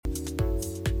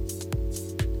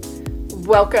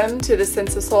Welcome to the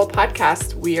Sense of Soul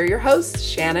podcast. We are your hosts,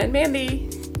 Shanna and Mandy.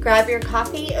 Grab your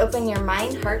coffee, open your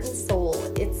mind, heart, and soul.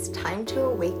 It's time to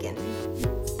awaken.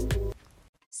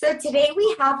 So today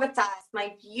we have with us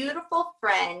my beautiful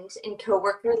friend and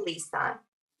coworker, Lisa.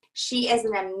 She is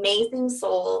an amazing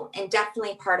soul and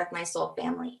definitely part of my soul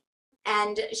family.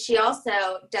 And she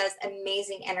also does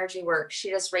amazing energy work.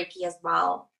 She does Reiki as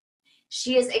well.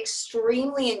 She is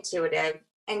extremely intuitive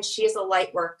and she is a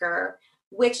light worker,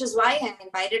 which is why I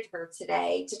invited her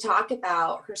today to talk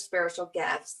about her spiritual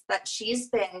gifts that she's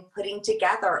been putting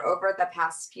together over the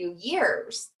past few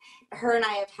years. Her and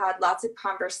I have had lots of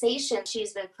conversations.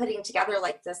 She's been putting together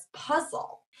like this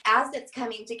puzzle. As it's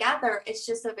coming together, it's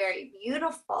just so very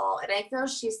beautiful. And I feel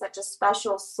she's such a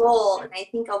special soul. And I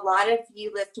think a lot of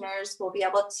you listeners will be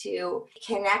able to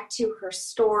connect to her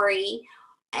story.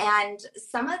 And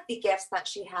some of the gifts that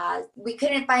she has, we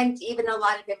couldn't find even a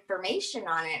lot of information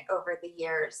on it over the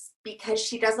years because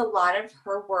she does a lot of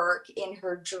her work in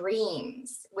her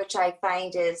dreams, which I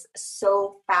find is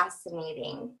so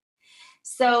fascinating.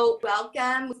 So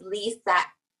welcome, Lisa.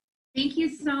 Thank you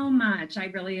so much. I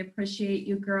really appreciate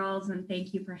you girls, and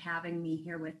thank you for having me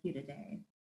here with you today.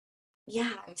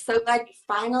 Yeah, I'm so glad you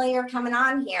finally are coming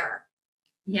on here.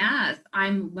 Yes,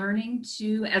 I'm learning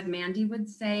to, as Mandy would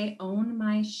say, own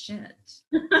my shit.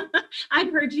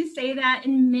 I've heard you say that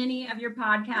in many of your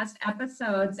podcast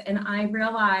episodes, and I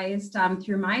realized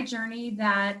through my journey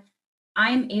that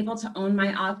I'm able to own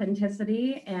my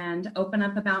authenticity and open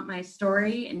up about my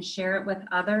story and share it with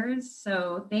others.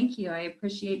 So thank you. I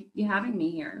appreciate you having me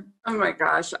here. Oh my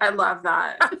gosh, I love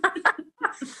that.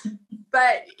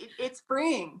 But it's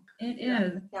freeing. It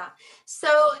is. Yeah.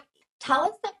 So tell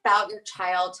us about your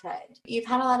childhood. You've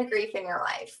had a lot of grief in your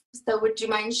life. So would you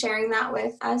mind sharing that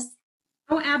with us?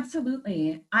 Oh,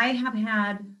 absolutely. I have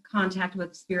had contact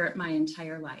with spirit my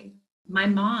entire life. My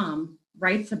mom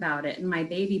writes about it in my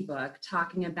baby book,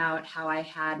 talking about how I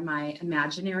had my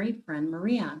imaginary friend,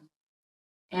 Maria.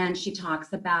 And she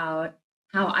talks about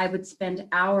how I would spend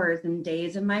hours and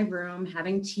days in my room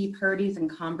having tea parties and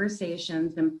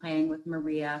conversations and playing with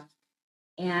Maria.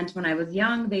 And when I was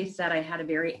young, they said I had a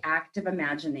very active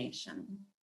imagination.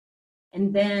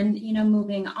 And then,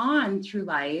 moving on through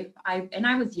life, I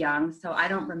was young, so I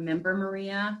don't remember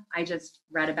Maria. I just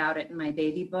read about it in my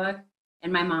baby book,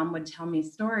 and my mom would tell me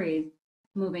stories.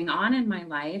 Moving on in my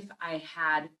life, I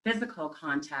had physical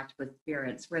contact with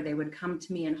spirits where they would come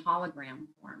to me in hologram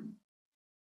form.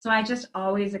 So I just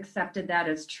always accepted that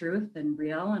as truth and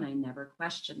real, and I never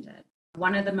questioned it.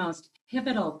 One of the most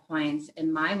pivotal points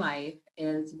in my life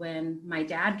is when my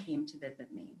dad came to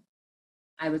visit me.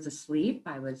 I was asleep,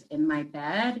 I was in my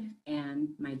bed, and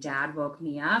my dad woke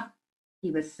me up.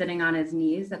 He was sitting on his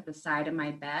knees at the side of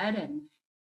my bed, and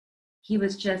he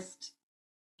was just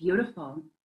beautiful.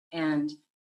 And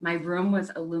my room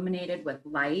was illuminated with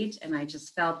light, and I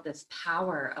just felt this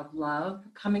power of love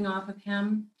coming off of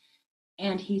him.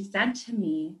 And he said to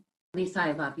me, "Lisa,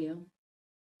 I love you.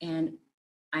 And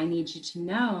I need you to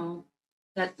know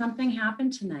that something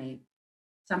happened tonight.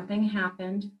 Something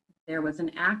happened. There was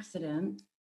an accident,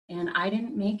 and I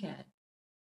didn't make it."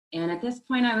 And at this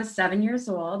point, I was 7 years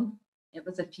old. It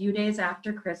was a few days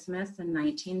after Christmas in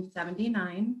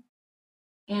 1979.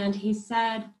 And he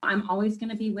said, "I'm always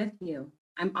going to be with you.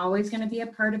 I'm always going to be a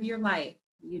part of your life.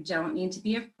 You don't need to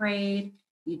be afraid.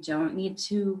 You don't need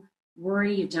to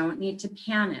worry. You don't need to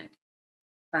panic.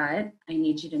 But I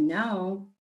need you to know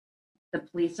the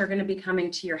police are going to be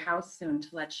coming to your house soon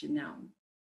to let you know.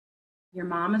 Your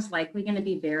mom is likely going to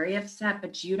be very upset,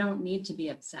 but you don't need to be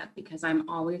upset because I'm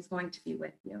always going to be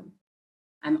with you.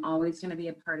 I'm always going to be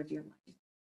a part of your life."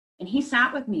 And he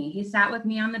sat with me. He sat with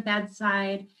me on the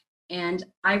bedside. And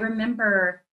I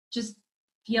remember just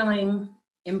feeling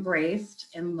embraced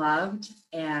and loved.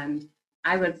 And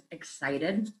I was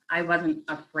excited. I wasn't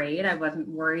afraid. I wasn't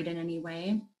worried in any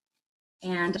way.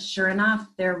 And sure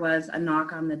enough, there was a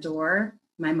knock on the door.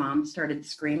 My mom started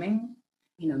screaming,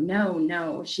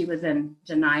 no. She was in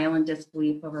denial and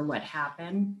disbelief over what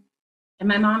happened. And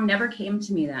my mom never came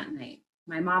to me that night.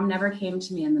 My mom never came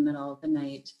to me in the middle of the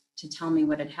night to tell me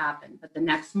what had happened. But the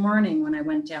next morning when I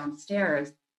went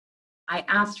downstairs, I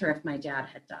asked her if my dad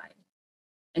had died.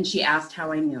 And she asked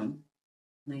how I knew.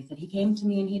 And I said, "He came to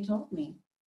me and he told me."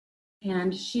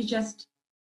 And she just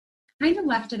kind of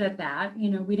left it at that.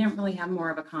 We didn't really have more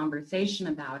of a conversation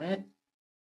about it.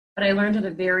 But I learned at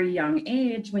a very young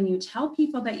age, when you tell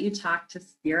people that you talk to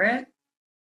spirit,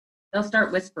 they'll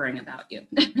start whispering about you.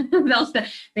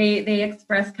 They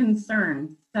express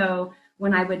concern. So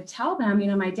when I would tell them,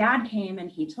 my dad came and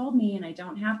he told me, and I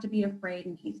don't have to be afraid,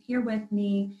 and he's here with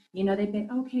me, they'd be,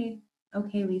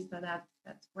 okay, Lisa,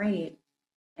 that's great.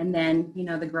 And then,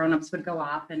 the grown-ups would go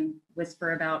off and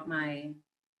whisper about my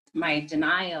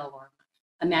denial or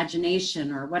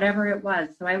imagination or whatever it was.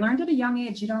 So I learned at a young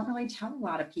age, you don't really tell a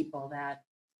lot of people that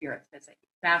spirits visit.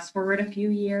 Fast forward a few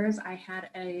years, I had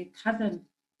a cousin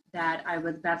that I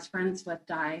was best friends with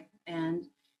die, and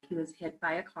he was hit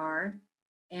by a car.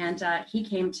 And he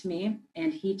came to me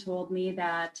and he told me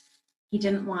that he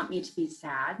didn't want me to be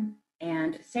sad.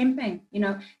 And same thing,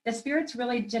 the spirits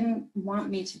really didn't want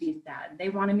me to be sad. They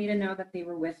wanted me to know that they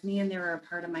were with me and they were a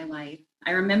part of my life.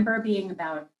 I remember being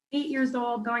about 8 years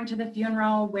old, going to the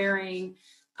funeral, wearing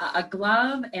a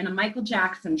glove and a Michael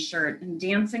Jackson shirt and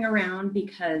dancing around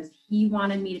because he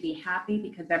wanted me to be happy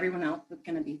because everyone else was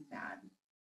going to be sad.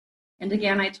 And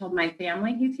again, I told my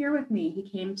family, he's here with me. He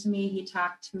came to me, he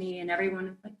talked to me, and everyone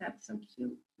was like, that's so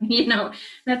cute.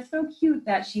 That's so cute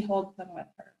that she holds them with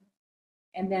her.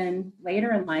 And then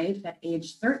later in life, at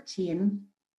age 13,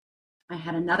 I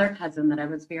had another cousin that I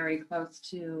was very close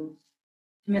to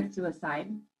commit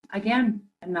suicide. Again,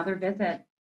 another visit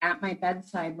at my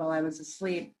bedside while I was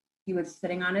asleep. He was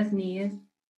sitting on his knees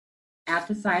at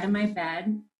the side of my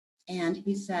bed, and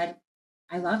he said,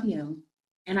 I love you.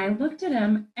 And I looked at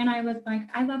him and I was like,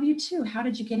 I love you too. How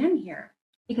did you get in here?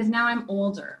 Because now I'm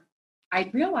older.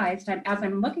 I realized that as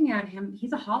I'm looking at him,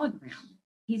 he's a hologram.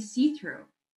 He's see-through.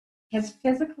 His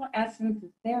physical essence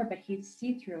is there, but he's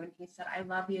see-through. And he said, I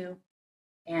love you.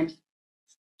 And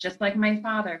just like my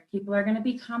father, people are going to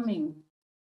be coming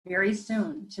very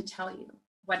soon to tell you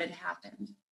what had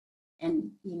happened. And,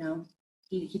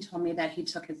 he told me that he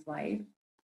took his life.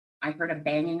 I heard a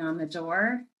banging on the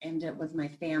door, and it was my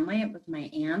family. It was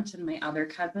my aunt and my other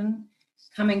cousin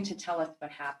coming to tell us what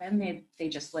happened. They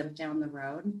just lived down the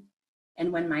road.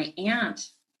 And when my aunt,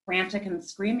 frantic and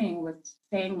screaming, was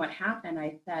saying what happened,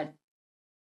 I said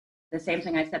the same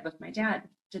thing I said with my dad.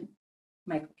 Did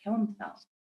Michael kill himself?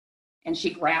 And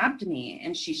she grabbed me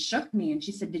and she shook me and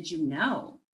she said, did you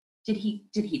know? Did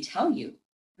he tell you?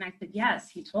 And I said, yes,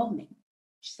 he told me.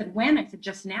 She said, when? I said,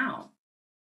 just now.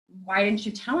 Why didn't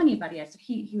you tell anybody? I said,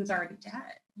 he was already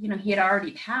dead. He had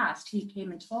already passed. He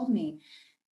came and told me.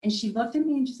 And she looked at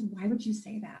me and she said, why would you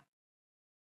say that?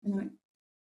 And I went,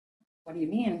 what do you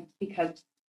mean? Because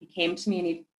he came to me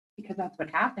and because that's what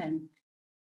happened.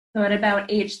 So at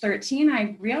about age 13,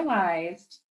 I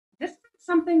realized this is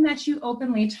something that you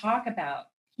openly talk about.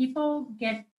 People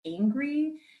get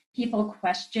angry. People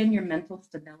question your mental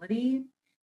stability.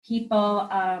 People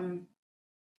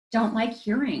don't like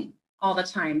hearing all the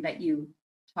time that you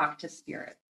talk to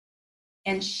spirit.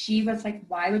 And she was like,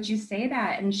 why would you say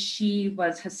that? And she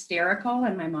was hysterical.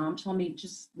 And my mom told me,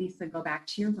 just Lisa, go back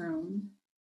to your room.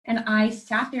 And I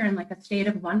sat there in like a state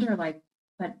of wonder, like,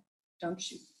 but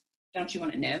don't you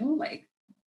want to know? Like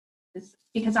this,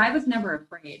 because I was never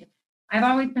afraid. I've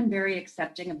always been very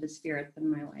accepting of the spirits in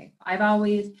my life. I've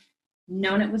always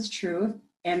known it was truth,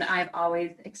 and I've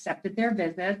always accepted their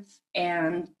visits.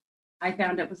 And I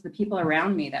found it was the people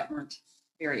around me that weren't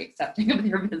very accepting of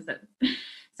their visits.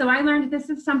 So I learned this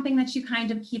is something that you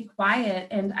kind of keep quiet,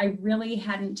 and I really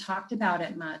hadn't talked about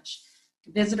it much.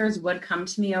 Visitors would come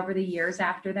to me over the years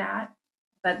after that,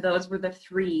 but those were the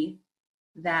three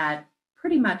that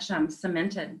pretty much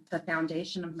cemented the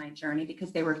foundation of my journey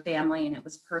because they were family and it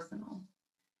was personal.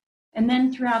 And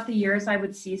then throughout the years, I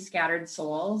would see scattered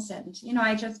souls, and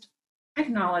I just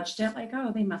acknowledged it like,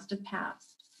 oh, they must have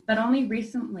passed. But only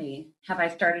recently have I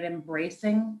started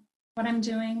embracing what I'm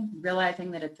doing,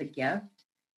 realizing that it's a gift,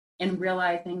 and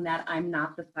realizing that I'm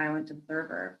not the silent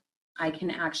observer. I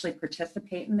can actually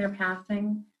participate in their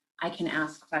passing. I can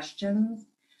ask questions.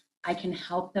 I can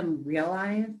help them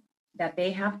realize that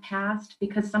they have passed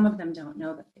because some of them don't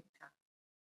know that they've passed.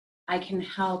 I can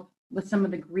help with some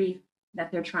of the grief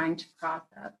that they're trying to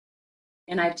process.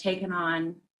 And I've taken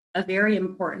on a very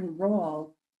important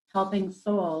role helping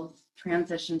souls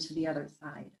transition to the other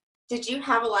side. Did you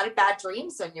have a lot of bad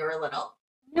dreams when you were little?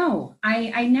 No,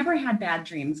 I never had bad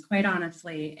dreams, quite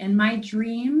honestly. And my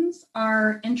dreams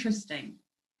are interesting.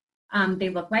 They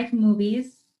look like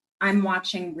movies. I'm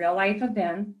watching real life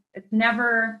events. It's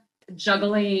never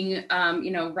juggling,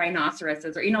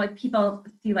 rhinoceroses or, like people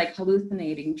see like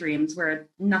hallucinating dreams where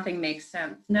nothing makes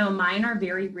sense. No, mine are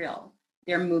very real.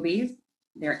 They're movies.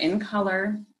 They're in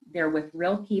color. They're with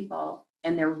real people,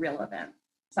 and they're real events.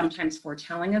 Sometimes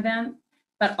foretelling events,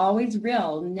 but always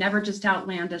real, never just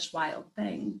outlandish, wild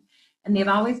things. And they've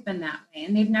always been that way,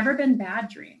 and they've never been bad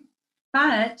dreams.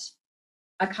 But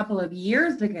a couple of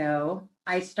years ago,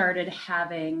 I started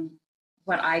having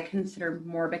what I consider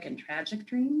morbid and tragic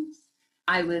dreams.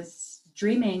 I was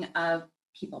dreaming of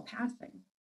people passing.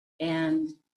 And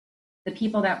the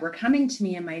people that were coming to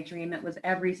me in my dream, it was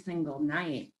every single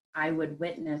night. I would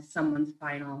witness someone's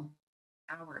final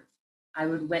hours. I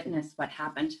would witness what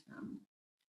happened to them.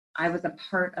 I was a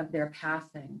part of their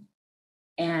passing.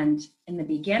 And in the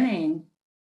beginning,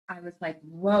 I was like,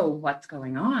 whoa, what's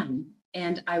going on?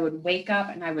 And I would wake up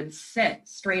and I would sit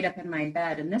straight up in my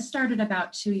bed. And this started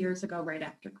about 2 years ago, right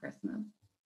after Christmas.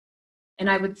 And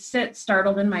I would sit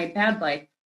startled in my bed like,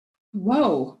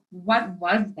 whoa, what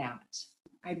was that?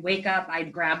 I'd wake up,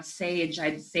 I'd grab sage,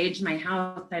 I'd sage my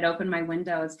house, I'd open my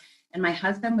windows. And my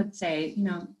husband would say,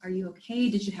 are you okay?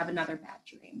 Did you have another bad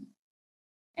dream?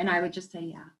 And I would just say,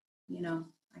 yeah,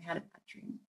 I had a bad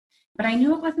dream. But I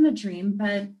knew it wasn't a dream.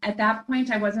 But at that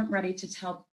point, I wasn't ready to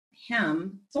tell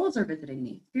him, souls are visiting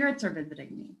me, spirits are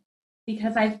visiting me.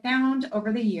 Because I found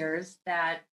over the years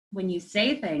that when you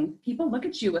say things, people look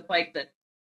at you with like the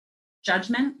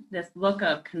judgment, this look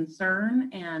of concern.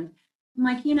 And I'm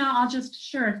like, I'll just,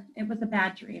 sure, it was a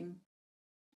bad dream.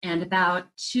 And about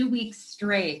 2 weeks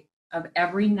straight of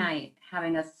every night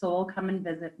having a soul come and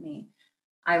visit me,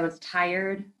 I was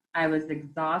tired, I was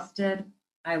exhausted,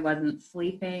 I wasn't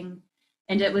sleeping.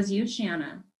 And it was you,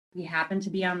 Shanna. We happened to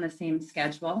be on the same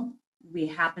schedule. We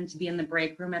happened to be in the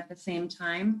break room at the same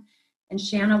time. And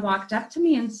Shanna walked up to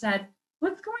me and said,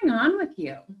 what's going on with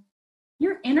you?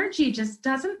 Your energy just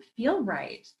doesn't feel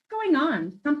right. What's going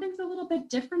on? Something's a little bit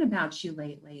different about you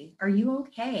lately. Are you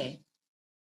okay?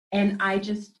 And I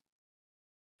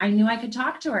knew I could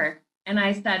talk to her. And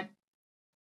I said,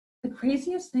 the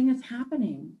craziest thing is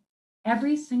happening.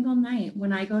 Every single night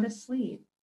when I go to sleep,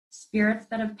 spirits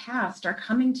that have passed are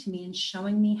coming to me and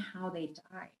showing me how they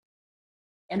died.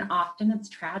 And often it's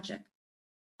tragic.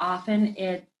 Often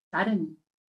it's sudden.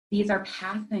 These are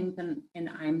passings and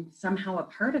I'm somehow a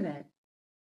part of it.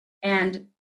 And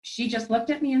she just looked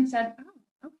at me and said,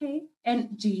 oh, okay.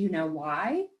 And do you know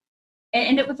why?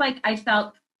 And it was like, I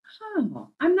felt,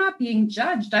 I'm not being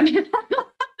judged. I mean,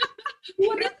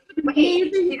 what is an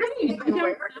amazing thing? I don't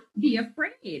have to be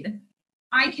afraid.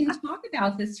 I can talk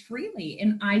about this freely.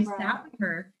 And I sat with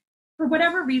her for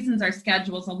whatever reasons, our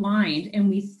schedules aligned, and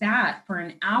we sat for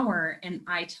an hour and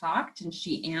I talked and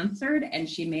she answered and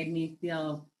she made me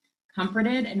feel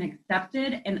comforted and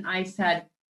accepted. And I said,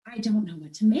 I don't know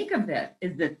what to make of this.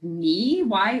 Is this me?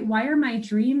 Why are my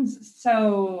dreams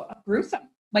so gruesome?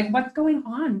 Like, what's going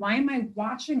on? Why am I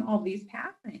watching all these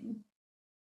passings?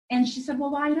 And she said,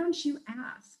 well, why don't you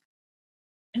ask?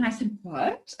 And I said,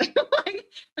 what?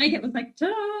 like it was like, duh.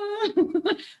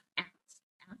 ask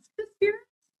the spirits.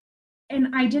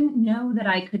 And I didn't know that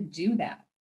I could do that.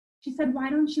 She said, why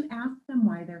don't you ask them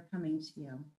why they're coming to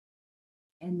you?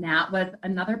 And that was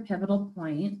another pivotal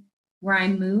point where I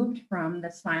moved from the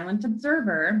silent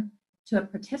observer to a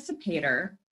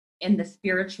participator in the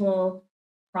spiritual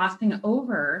crossing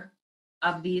over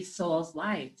of these souls'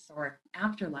 lives or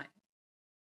afterlife.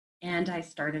 And I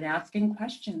started asking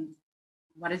questions.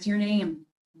 What is your name?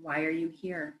 Why are you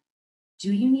here?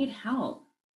 Do you need help?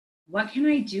 What can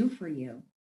I do for you?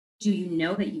 Do you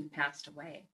know that you've passed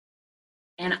away?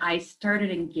 And I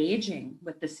started engaging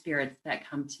with the spirits that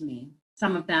come to me,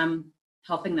 some of them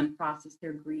helping them process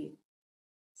their grief,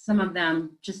 some of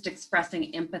them just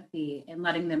expressing empathy and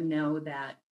letting them know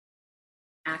that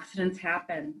accidents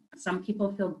happen. Some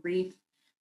people feel grief.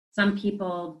 Some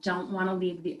people don't want to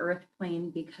leave the earth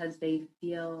plane because they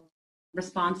feel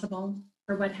responsible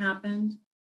for what happened.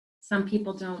 Some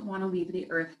people don't want to leave the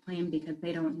earth plane because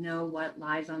they don't know what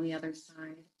lies on the other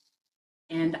side.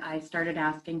 And I started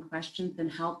asking questions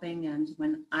and helping. And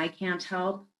when I can't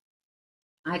help,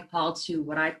 I call to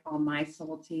what I call my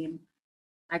soul team.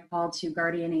 I call to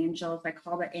guardian angels. I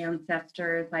call the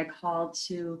ancestors. I call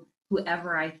to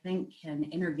whoever I think can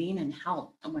intervene and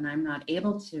help when I'm not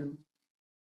able to.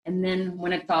 And then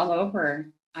when it's all over,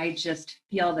 I just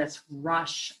feel this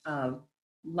rush of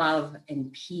love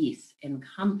and peace and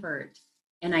comfort.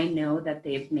 And I know that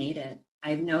they've made it.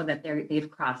 I know that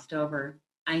they've crossed over.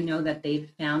 I know that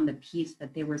they've found the peace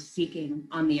that they were seeking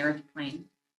on the earth plane.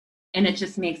 And it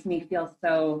just makes me feel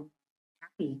so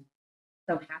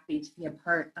happy to be a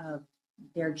part of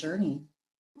their journey.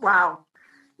 Wow.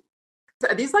 So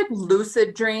are these like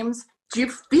lucid dreams? Do you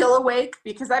feel awake?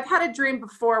 Because I've had a dream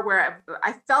before where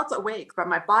I felt awake, but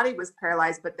my body was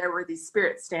paralyzed, but there were these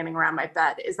spirits standing around my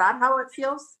bed. Is that how it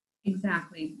feels?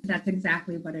 Exactly. That's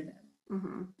exactly what it is.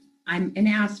 Mm-hmm. I'm an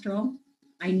astral.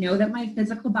 I know that my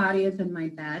physical body is in my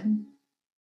bed.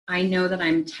 I know that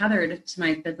I'm tethered to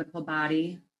my physical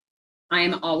body. I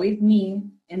am always me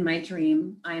in my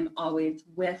dream. I am always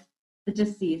with the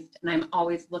deceased, and I'm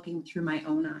always looking through my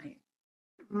own eyes.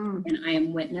 Mm. And I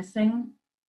am witnessing.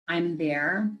 I'm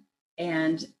there.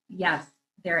 And yes,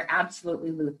 they're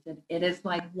absolutely lucid. It is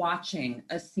like watching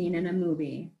a scene in a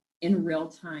movie. in real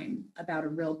time about a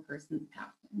real person's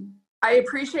passing. I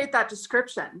appreciate that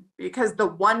description, because the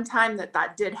one time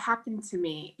that did happen to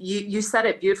me, you said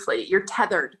it beautifully. You're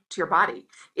tethered to your body.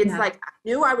 It's like I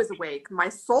knew I was awake, my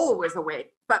soul was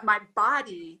awake, but my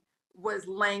body was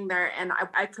laying there and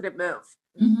I couldn't move.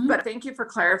 Mm-hmm. But thank you for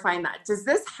clarifying that. Does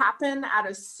this happen at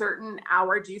a certain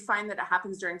hour? Do you find that it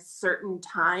happens during certain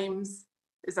times?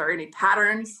 Is there any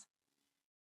patterns?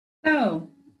 So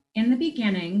in the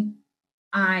beginning,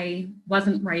 I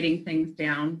wasn't writing things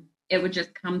down. It would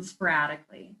just come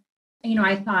sporadically.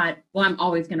 I thought, well, I'm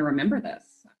always going to remember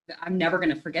this. I'm never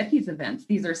going to forget these events.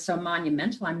 These are so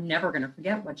monumental. I'm never going to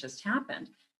forget what just happened.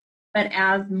 But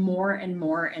as more and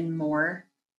more and more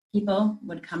people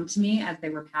would come to me as they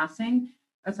were passing,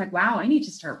 I was like, wow, I need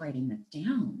to start writing this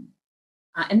down.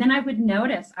 And then I would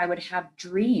notice I would have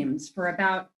dreams for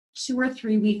about 2 or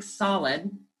 3 weeks solid.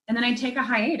 And then I'd take a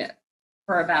hiatus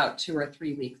for about 2 or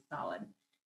 3 weeks solid.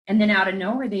 And then out of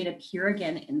nowhere, they'd appear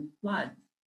again in floods.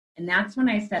 And that's when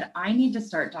I said, I need to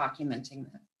start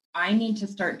documenting this. I need to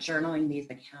start journaling these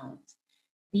accounts.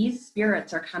 These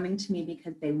spirits are coming to me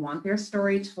because they want their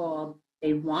story told.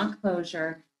 They want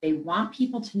closure. They want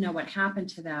people to know what happened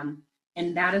to them.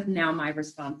 And that is now my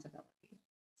responsibility.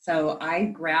 So I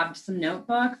grabbed some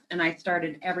notebooks and I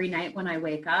started every night when I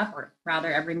wake up, or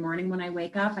rather every morning when I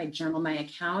wake up, I journal my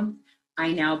accounts.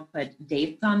 I now put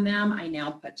dates on them. I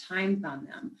now put times on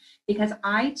them, because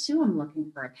I too am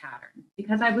looking for a pattern,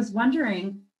 because I was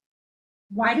wondering,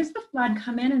 why does the flood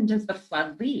come in and does the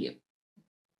flood leave?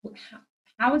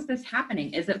 How is this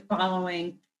happening? Is it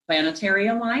following planetary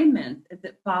alignments? Is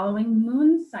it following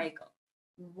moon cycles?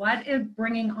 What is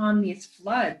bringing on these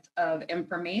floods of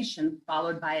information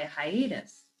followed by a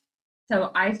hiatus?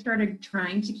 So I started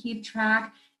trying to keep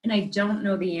track, and I don't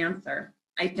know the answer.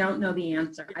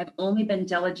 I've only been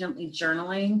diligently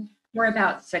journaling for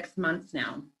about 6 months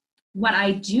now. What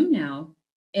I do know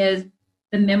is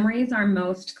the memories are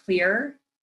most clear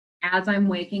as I'm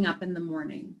waking up in the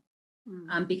morning,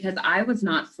 because I was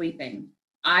not sleeping.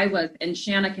 And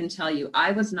Shanna can tell you,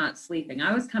 I was not sleeping.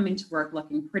 I was coming to work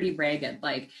looking pretty ragged,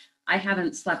 like I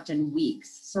haven't slept in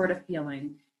weeks, sort of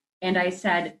feeling. And I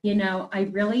said, I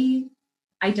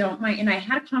don't mind. And I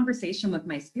had a conversation with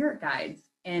my spirit guides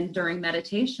and during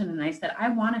meditation, and I said, I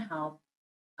want to help.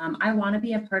 I want to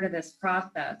be a part of this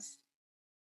process,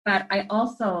 but I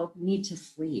also need to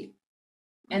sleep.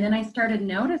 And then I started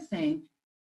noticing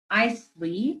I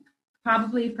sleep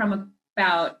probably from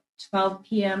about 12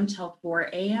 p.m. till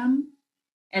 4 a.m.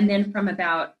 And then from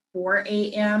about 4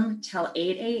 a.m. till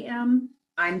 8 a.m.,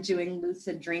 I'm doing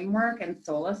lucid dream work and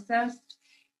soul assist.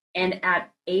 And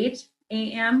at 8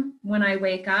 a.m., when I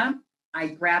wake up, I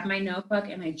grab my notebook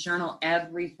and I journal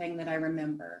everything that I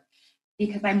remember.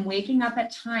 Because I'm waking up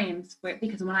at times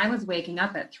because when I was waking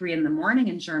up at 3 in the morning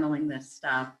and journaling this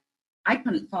stuff, I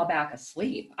couldn't fall back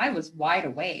asleep. I was wide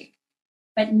awake.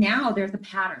 But now there's a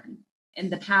pattern.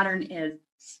 And the pattern is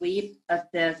sleep,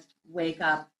 assist, wake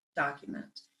up,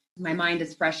 document. My mind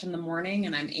is fresh in the morning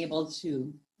and I'm able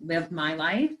to live my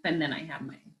life. And then I have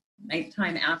my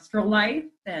nighttime astral life.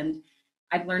 And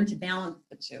I've learned to balance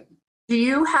the two. Do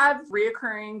you have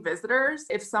reoccurring visitors?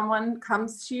 If someone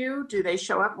comes to you, do they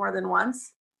show up more than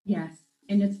once? Yes.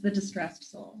 And it's the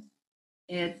distressed souls.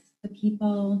 It's the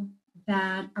people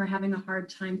that are having a hard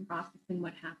time processing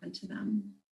what happened to them.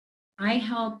 I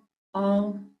help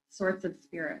all sorts of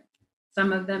spirits.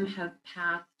 Some of them have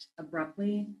passed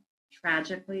abruptly,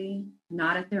 tragically,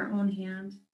 not at their own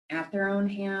hand, at their own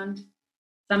hand.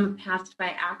 Some have passed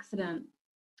by accident,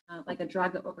 like a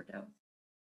drug overdose.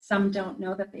 Some don't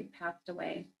know that they've passed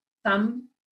away. Some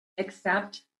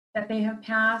accept that they have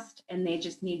passed and they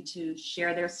just need to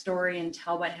share their story and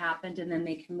tell what happened, and then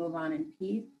they can move on in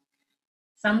peace.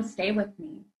 Some stay with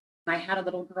me. I had a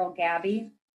little girl,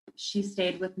 Gabby. She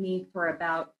stayed with me for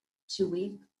about 2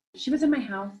 weeks. She was in my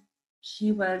house.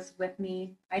 She was with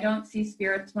me. I don't see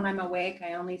spirits when I'm awake.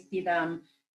 I only see them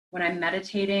when I'm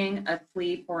meditating,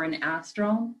 asleep, or in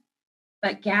astral.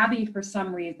 But Gabby, for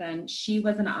some reason, she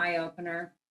was an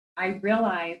eye-opener. I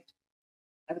realized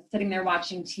I was sitting there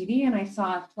watching TV and I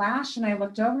saw a flash and I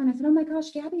looked over and I said, oh my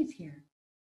gosh, Gabby's here.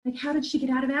 Like, how did she get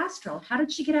out of astral? How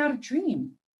did she get out of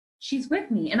dream? She's with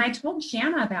me. And I told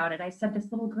Shanna about it. I said,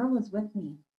 this little girl was with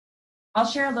me. I'll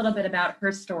share a little bit about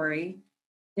her story.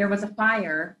 There was a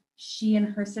fire. She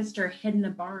and her sister hid in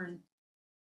a barn.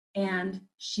 And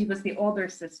she was the older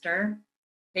sister.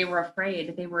 They were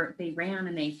afraid. They ran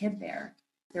and they hid there.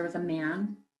 There was a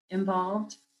man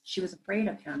involved. She was afraid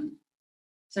of him.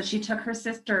 So she took her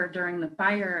sister during the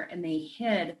fire and they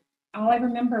hid. All I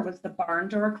remember was the barn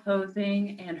door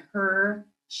closing and her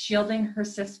shielding her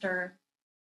sister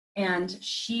And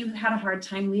she had a hard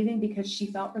time leaving because she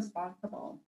felt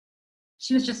responsible.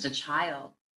 She was just a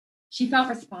child. She felt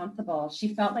responsible.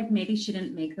 She felt like maybe she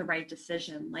didn't make the right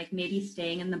decision. Like maybe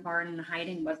staying in the barn and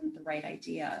hiding wasn't the right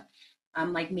idea.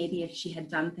 Like maybe if she had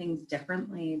done things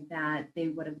differently, that they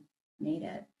would have made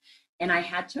it. And I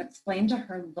had to explain to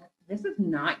her, look, this is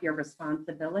not your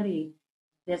responsibility.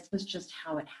 This was just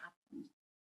how it happened.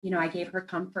 You know, I gave her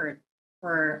comfort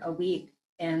for a week.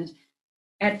 And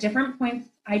at different points,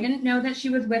 I didn't know that she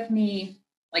was with me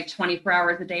like 24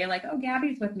 hours a day, like, oh,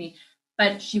 Gabby's with me.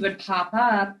 But she would pop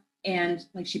up, and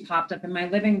like she popped up in my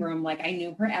living room. Like I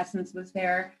knew her essence was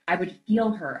there. I would feel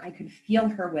her. I could feel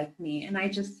her with me. And I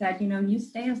just said, you know, you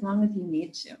stay as long as you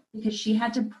need to, because she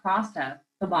had to process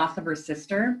the loss of her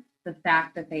sister, the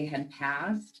fact that they had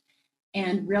passed,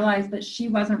 and realize that she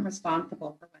wasn't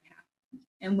responsible for what happened.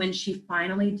 And when she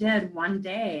finally did, one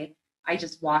day, I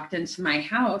just walked into my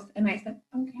house and I said,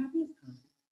 oh, Gabby's gone.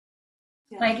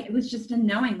 Yeah. Like it was just a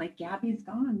knowing, like Gabby's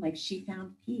gone, like she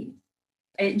found peace.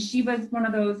 And she was one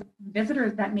of those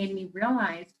visitors that made me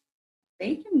realize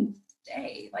they can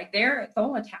stay. Like their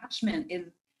soul attachment is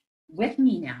with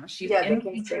me now. She's in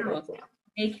the house.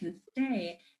 They can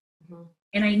stay. Mm-hmm.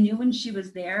 And I knew when she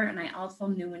was there, and I also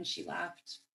knew when she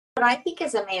left. What I think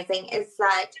is amazing is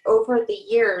that over the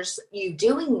years, you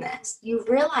doing this, you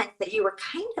realized that you were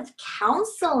kind of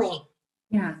counseling.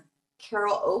 Yeah.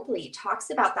 Carol Oakley talks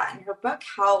about that in her book,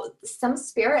 how some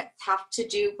spirits have to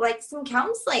do like some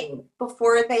counseling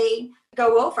before they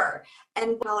go over.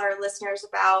 And tell our listeners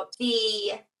about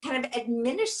the kind of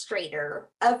administrator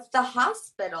of the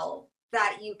hospital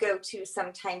that you go to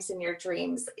sometimes in your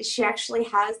dreams. She actually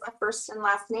has a first and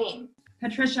last name.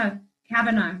 Patricia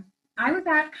Kavanaugh. I was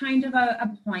at kind of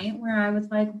a point where I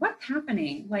was like, what's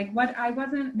happening? Like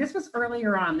this was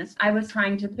earlier on. I was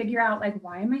trying to figure out like,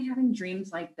 why am I having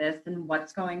dreams like this and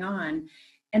what's going on?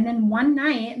 And then one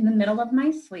night in the middle of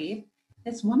my sleep,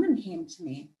 this woman came to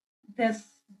me, this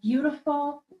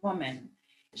beautiful woman.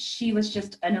 She was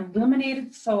just an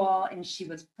illuminated soul and she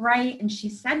was bright. And she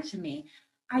said to me,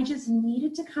 I just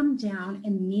needed to come down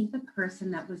and meet the person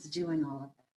that was doing all of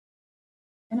it.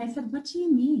 And I said, what do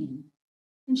you mean?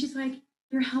 And she's like,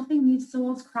 you're helping these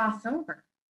souls cross over.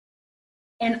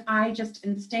 And I just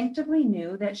instinctively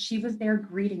knew that she was there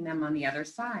greeting them on the other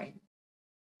side.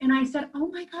 And I said, oh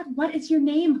my God, what is your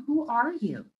name? Who are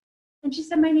you? And she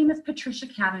said, my name is Patricia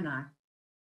Kavanaugh.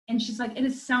 And she's like, it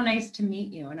is so nice to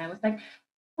meet you. And I was like,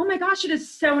 oh my gosh, it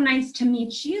is so nice to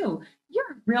meet you.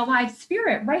 You're a real live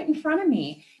spirit right in front of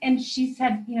me. And she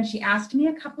said, you know, she asked me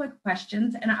a couple of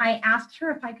questions and I asked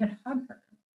her if I could hug her.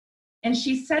 And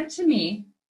she said to me,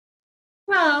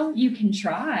 well, you can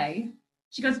try.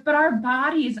 She goes, but our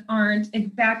bodies aren't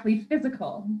exactly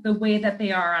physical the way that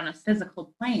they are on a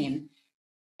physical plane.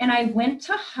 And I went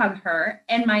to hug her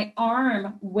and my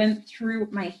arm went through,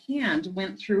 my hand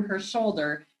went through her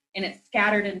shoulder and it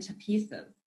scattered into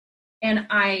pieces. And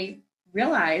I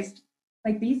realized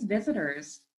like these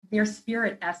visitors, their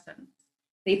spirit essence,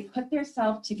 they put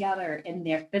themselves together in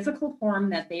their physical form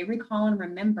that they recall and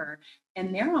remember,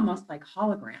 and they're almost like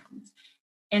holograms.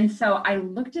 And so I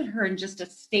looked at her in just a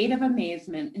state of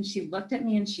amazement, and she looked at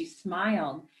me and she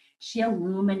smiled. She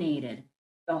illuminated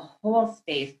the whole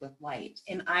space with light,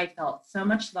 and I felt so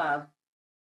much love,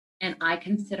 and I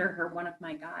consider her one of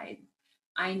my guides.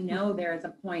 I know there is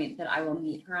a point that I will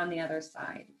meet her on the other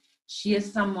side. She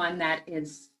is someone that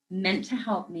is meant to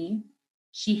help me.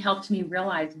 She helped me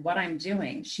realize what I'm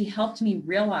doing. She helped me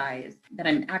realize that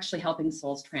I'm actually helping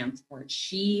souls transport.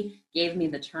 She gave me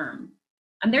the term.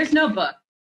 And there's no book.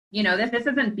 You know, this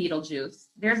isn't Beetlejuice.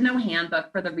 There's no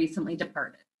handbook for the recently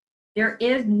departed. There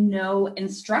is no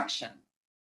instruction.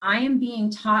 I am being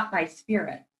taught by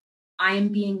spirit. I am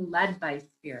being led by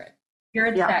spirit.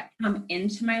 Spirits that come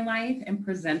into my life and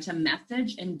present a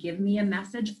message and give me a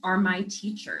message are my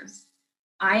teachers.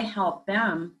 I help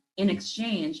them. In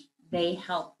exchange, they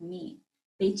help me.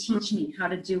 They teach me how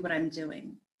to do what I'm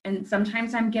doing. And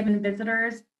sometimes I'm given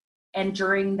visitors, and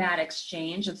during that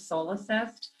exchange of soul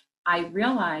assist, I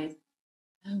realize,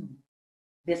 oh,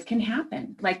 this can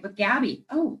happen. Like with Gabby,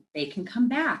 oh, they can come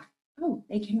back. Oh,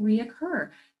 they can reoccur.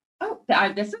 Oh,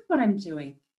 this is what I'm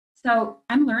doing. So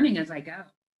I'm learning as I go.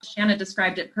 Shanna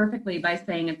described it perfectly by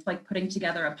saying it's like putting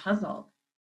together a puzzle.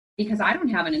 Because I don't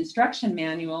have an instruction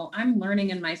manual. I'm learning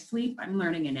in my sleep. I'm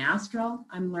learning in astral.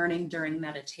 I'm learning during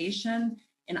meditation.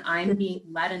 And I'm being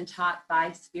led and taught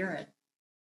by spirit.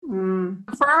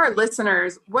 For our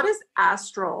listeners, what does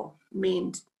astral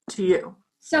mean to you?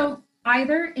 So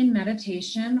either in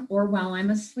meditation or while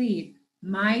I'm asleep,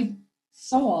 my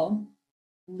soul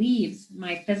leaves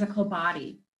my physical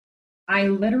body. I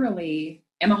literally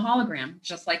am a hologram,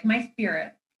 just like my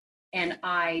spirit. And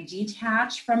I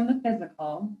detach from the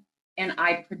physical and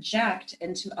I project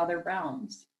into other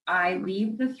realms. I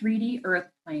leave the 3D earth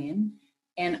plane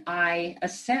and I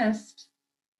assist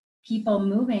people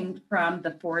moving from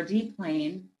the 4D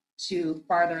plane to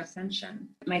farther ascension.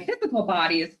 My physical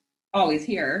body is always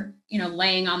here,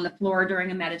 laying on the floor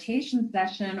during a meditation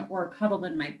session or cuddled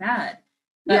in my bed.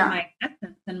 But my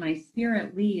essence and my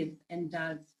spirit leaves and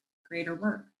does greater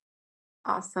work.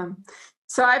 Awesome.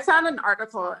 So I found an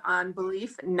article on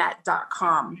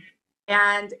beliefnet.com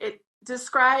and it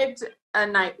described a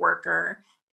night worker.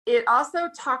 It also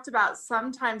talked about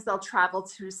sometimes they'll travel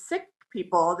to sick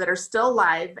people that are still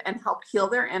alive and help heal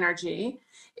their energy.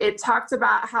 It talked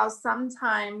about how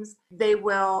sometimes they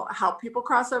will help people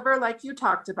cross over like you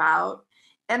talked about.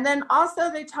 And then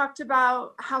also they talked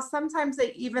about how sometimes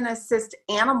they even assist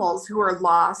animals who are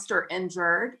lost or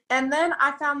injured. And then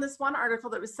I found this one article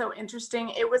that was so interesting.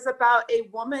 It was about a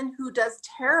woman who does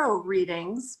tarot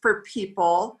readings for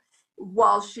people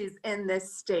while she's in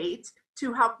this state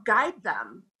to help guide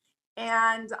them.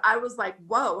 And I was like,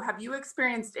 whoa, have you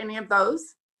experienced any of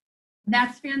those?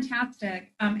 That's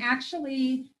fantastic.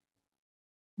 Actually,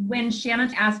 when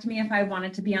Shannon asked me if I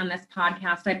wanted to be on this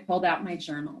podcast, I pulled out my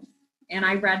journals and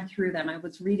I read through them. I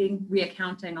was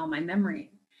recounting all my memories.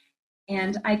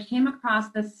 And I came across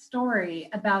this story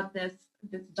about this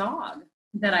dog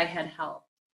that I had helped.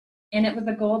 And it was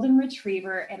a golden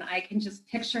retriever, and I can just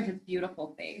picture his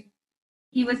beautiful face.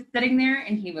 He was sitting there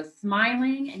and he was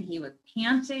smiling and he was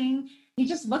panting. He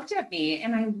just looked at me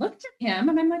and I looked at him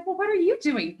and I'm like, well, what are you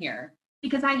doing here?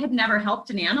 Because I had never helped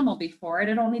an animal before. It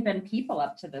had only been people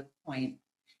up to this point.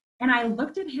 And I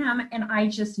looked at him and I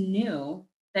just knew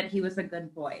that he was a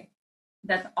good boy.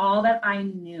 That's all that I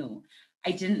knew.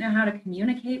 I didn't know how to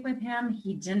communicate with him.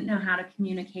 He didn't know how to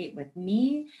communicate with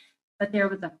me, but there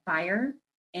was a fire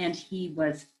and he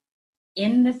was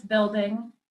in this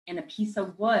building and a piece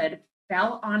of wood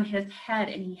fell on his head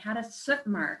and he had a soot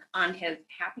mark on his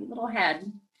happy little head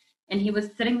and he was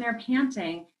sitting there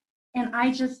panting and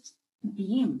I just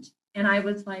beamed and I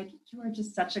was like, you are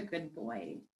just such a good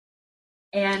boy.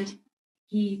 And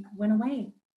he went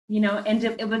away, and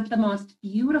it was the most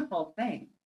beautiful thing.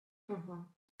 Mm-hmm.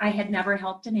 I had never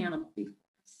helped an animal before.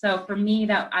 So for me,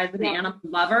 that I was an animal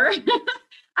lover. I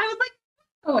was like,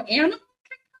 oh, animals,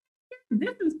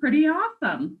 this is pretty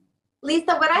awesome.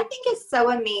 Lisa, what I think is so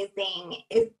amazing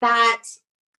is that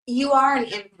you are an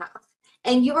empath,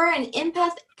 and you are an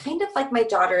empath kind of like my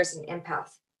daughter is an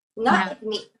empath, not like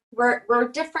me. We're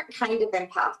a different kind of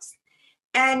empaths.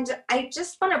 And I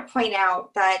just want to point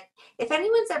out that if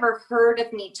anyone's ever heard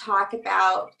of me talk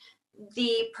about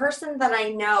the person that I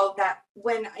know, that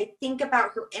when I think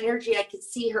about her energy, I could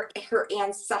see her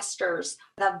ancestors,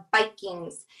 the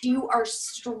Vikings. You are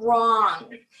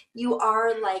strong. You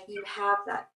are like, you have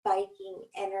that Viking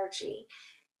energy.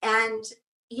 And,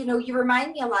 you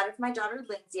remind me a lot of my daughter,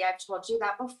 Lindsay. I've told you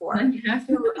that before,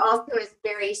 who also is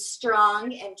very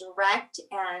strong and direct.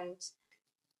 And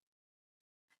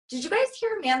did you guys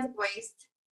hear Amanda's voice?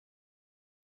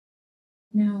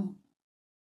 No.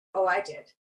 Oh, I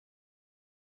did.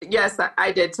 Yes,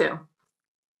 I did too.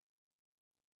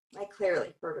 I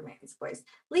clearly heard a man's voice.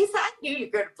 Lisa, I knew you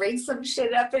were going to bring some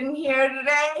shit up in here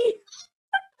today.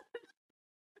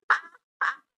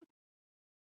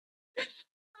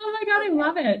 Oh my God, I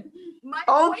love it.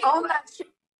 Own that shit.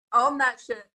 Own that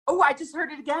shit. Oh, I just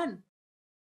heard it again.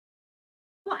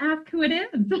 Well, ask who it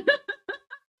is.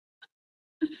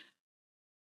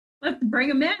 Let's bring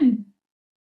them in.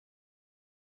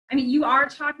 I mean, you are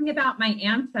talking about my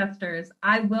ancestors.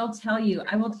 I will tell you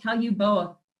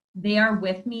both. They are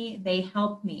with me. They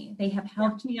help me. They have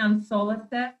helped me on Soul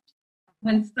Assist.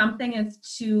 When something is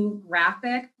too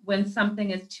graphic, when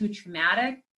something is too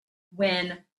traumatic,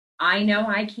 when I know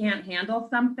I can't handle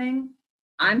something,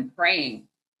 I'm praying.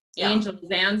 Yeah. Angels,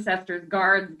 ancestors,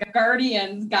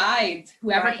 guardians, guides,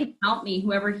 whoever can help me,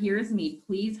 whoever hears me,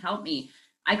 please help me.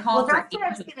 I call. Well, that's what I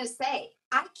was going to say.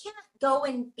 I can't go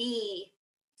and be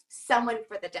someone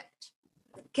for the dead,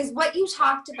 because what you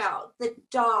talked about, the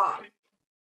dog,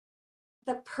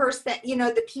 the person,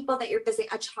 the people that you're visiting,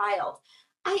 a child,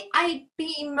 I'd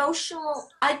be emotional.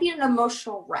 I'd be an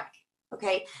emotional wreck.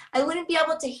 Okay. I wouldn't be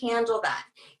able to handle that.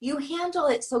 You handle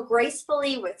it so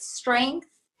gracefully with strength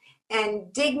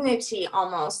and dignity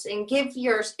almost, and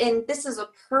and this is a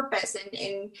purpose,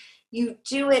 and you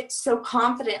do it so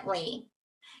confidently.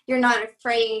 You're not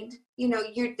afraid,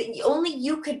 only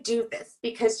you could do this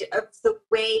because of the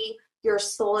way your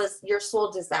soul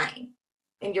designed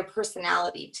and your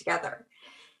personality together.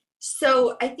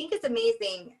 So I think it's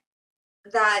amazing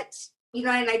that you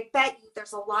know, and I bet you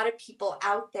there's a lot of people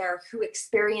out there who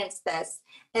experience this,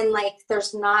 and like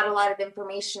there's not a lot of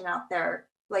information out there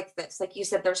like this. Like you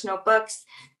said, there's no books,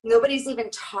 nobody's even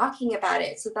talking about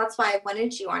it. So that's why I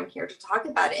wanted you on here to talk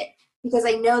about it, because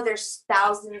I know there's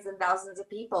thousands and thousands of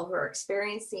people who are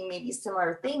experiencing maybe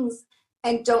similar things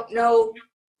and don't know,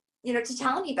 you know, to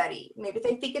tell anybody. Maybe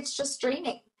they think it's just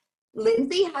dreaming.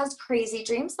 Lindsay has crazy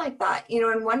dreams like that, you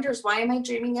know, and wonders, why am I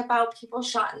dreaming about people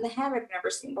shot in the head I've never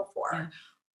seen before? Yeah.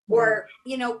 Or,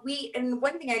 you know, and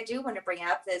one thing I do want to bring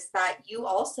up is that you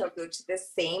also go to the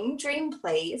same dream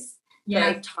place that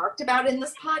I've talked about in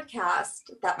this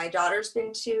podcast, that my daughter's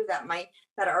been to, that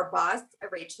our boss,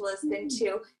 Rachel, has been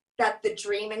to, that the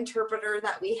dream interpreter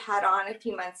that we had on a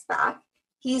few months back,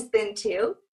 he's been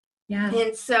to. Yeah.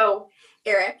 And so,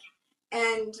 Eric,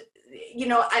 and you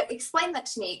know, explain that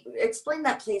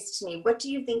place to me. What do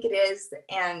you think it is,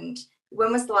 and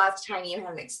when was the last time you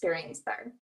had an experience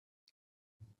there?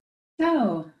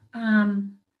 So,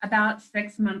 about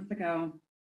 6 months ago,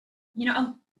 you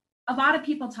know, a lot of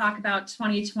people talk about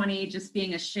 2020 just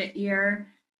being a shit year,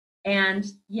 and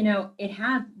you know,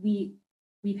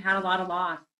 we've had a lot of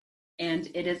loss, and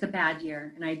it is a bad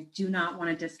year, and I do not want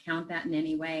to discount that in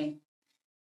any way.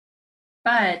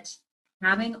 But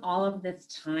having all of this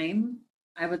time,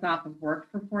 I was off of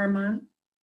work for 4 months.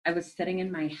 I was sitting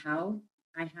in my house.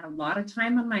 I had a lot of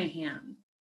time on my hands.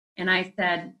 And I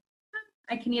said,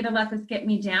 I can either let this get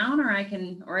me down, or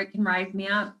it can rise me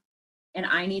up. And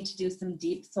I need to do some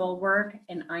deep soul work,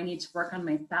 and I need to work on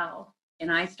myself.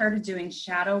 And I started doing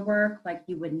shadow work like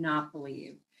you would not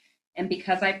believe. And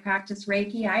because I practice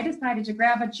Reiki, I decided to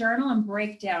grab a journal and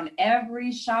break down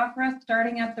every chakra,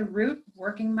 starting at the root,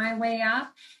 working my way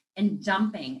up, and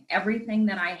dumping everything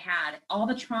that I had, all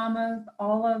the traumas,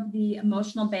 all of the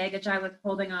emotional baggage I was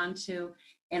holding on to.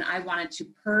 And I wanted to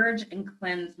purge and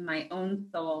cleanse my own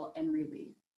soul and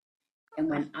release. And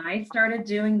when I started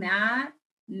doing that,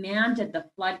 man, did the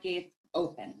floodgates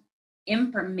open.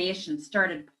 Information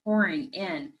started pouring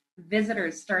in.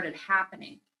 Visitors started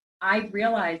happening. I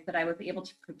realized that I was able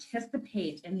to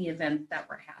participate in the events that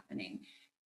were happening,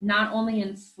 not only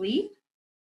in sleep,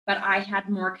 but I had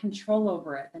more control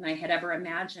over it than I had ever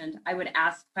imagined. I would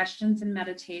ask questions in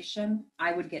meditation,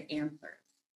 I would get answers.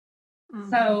 Mm-hmm.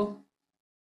 So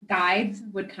guides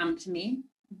would come to me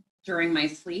during my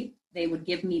sleep. They would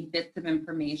give me bits of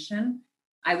information.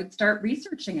 I would start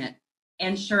researching it.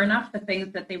 And sure enough, the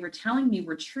things that they were telling me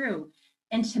were true.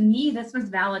 And to me, this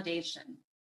was validation.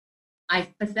 I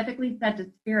specifically said to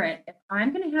Spirit, if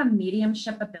I'm going to have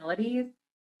mediumship abilities,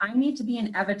 I need to be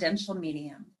an evidential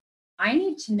medium. I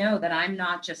need to know that I'm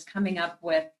not just coming up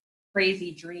with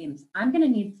crazy dreams. I'm going to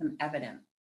need some evidence.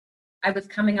 I was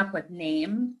coming up with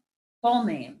names, full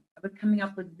names. I was coming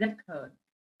up with zip codes.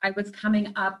 I was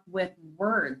coming up with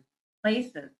words,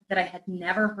 places that I had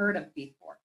never heard of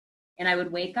before. And I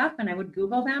would wake up and I would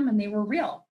Google them, and they were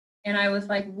real. And I was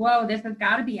like, whoa, this has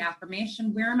got to be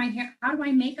affirmation. Where am I here? How do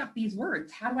I make up these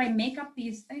words? How do I make up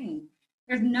these things?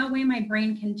 There's no way my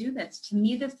brain can do this. To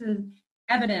me, this is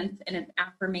evidence and it's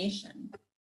affirmation.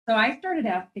 So I started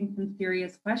asking some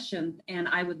serious questions, and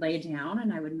I would lay down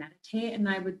and I would meditate, and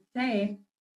I would say,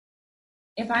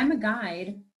 if I'm a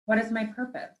guide, what is my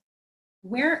purpose?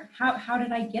 How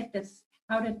did I get this?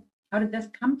 How did this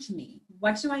come to me?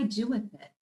 What do I do with it?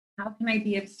 How can I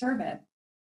be of service?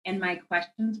 And my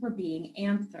questions were being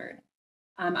answered.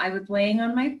 I was laying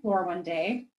on my floor one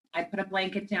day. I put a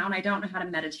blanket down. I don't know how to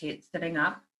meditate sitting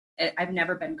up. I've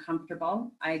never been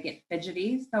comfortable. I get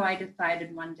fidgety. So I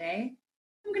decided one day,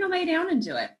 I'm going to lay down and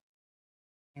do it.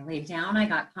 I laid down, I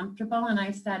got comfortable, and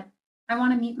I said, I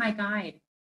want to meet my guide.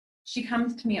 She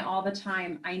comes to me all the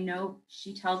time. I know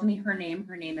she tells me her name.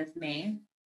 Her name is May.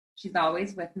 She's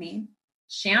always with me.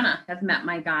 Shanna has met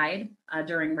my guide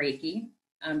during Reiki.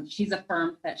 She's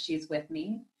affirmed that she's with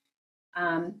me.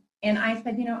 And I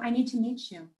said, I need to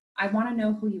meet you. I want to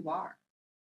know who you are.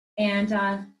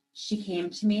 And she came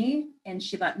to me and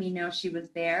she let me know she was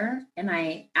there. And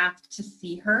I asked to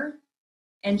see her.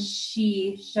 And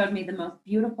she showed me the most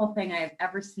beautiful thing I have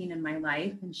ever seen in my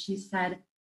life. And she said,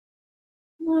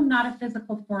 well, I'm not a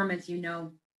physical form, as you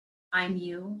know. I'm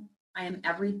you. I am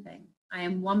everything. I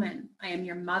am woman. I am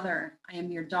your mother. I am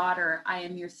your daughter. I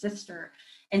am your sister.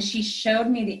 And she showed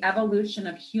me the evolution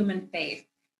of human face,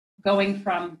 going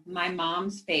from my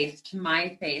mom's face to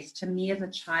my face, to me as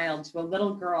a child, to a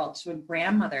little girl, to a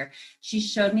grandmother. She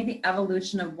showed me the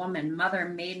evolution of woman, mother,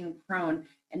 maiden, crone.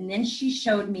 And then she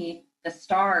showed me the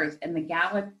stars and the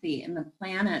galaxy and the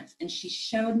planets. And she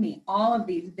showed me all of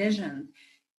these visions.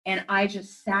 And I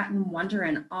just sat in wonder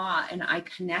and awe, and I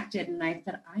connected, and I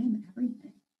said, I am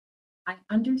everything. I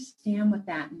understand what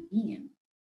that means.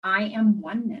 I am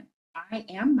oneness. I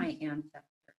am my ancestor.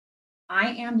 I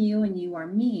am you and you are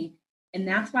me. And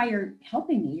that's why you're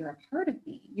helping me. You're a part of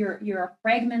me. You're a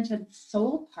fragmented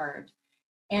soul part.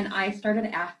 And I started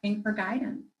asking for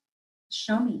guidance.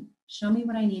 Show me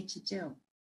what I need to do.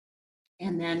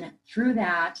 And then through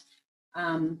that,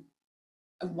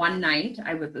 one night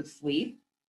I was asleep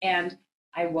and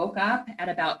I woke up at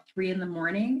about 3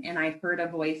 a.m. and I heard a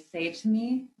voice say to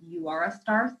me, "You are a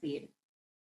star seed."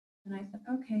 And I said,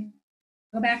 okay,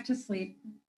 go back to sleep.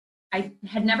 I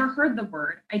had never heard the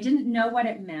word. I didn't know what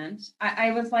it meant.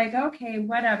 I was like, okay,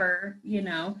 whatever, you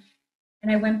know.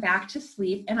 And I went back to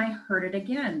sleep and I heard it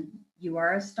again. "You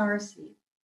are a star seed."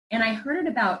 And I heard it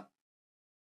about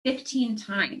 15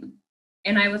 times.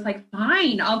 And I was like,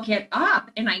 fine, I'll get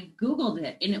up. And I Googled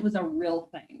it and it was a real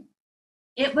thing.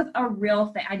 It was a real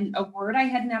thing. A word I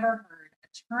had never heard,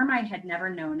 a term I had never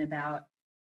known about.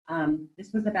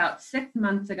 This was about 6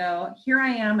 months ago. Here I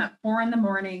am at 4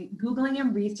 a.m, Googling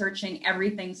and researching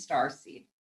everything starseed.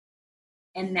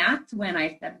 And that's when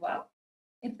I said, well,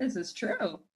 if this is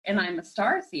true and I'm a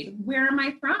starseed, where am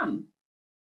I from?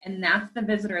 And that's the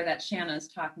visitor that Shanna is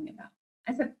talking about.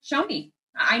 I said, show me.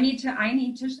 I need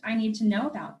to know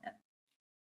about this.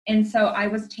 And so I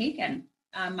was taken.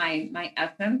 My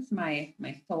essence, my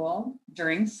soul,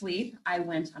 during sleep, I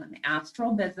went on an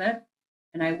astral visit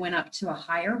and I went up to a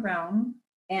higher realm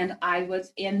and I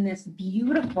was in this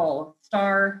beautiful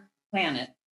star planet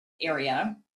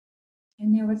area.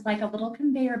 And there was like a little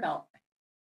conveyor belt,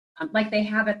 like they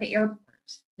have at the airport.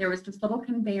 There was this little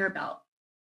conveyor belt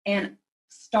and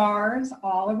stars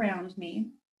all around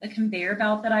me. The conveyor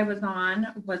belt that I was on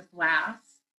was glass.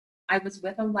 I was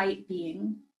with a light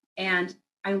being and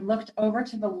I looked over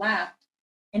to the left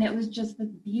and it was just this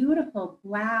beautiful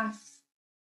glass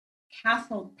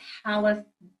castle palace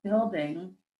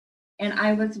building. And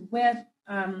I was with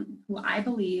who I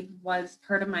believe was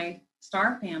part of my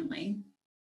star family.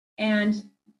 And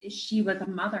she was a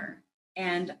mother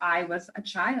and I was a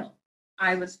child.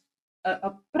 I was,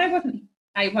 but I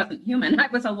wasn't human. I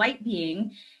was a light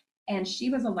being and she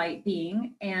was a light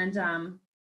being. And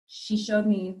she showed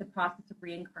me the process of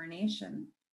reincarnation.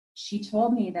 She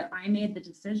told me that I made the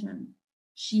decision.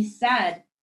 She said,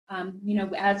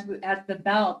 as the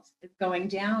belt is going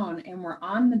down and we're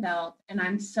on the belt and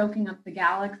I'm soaking up the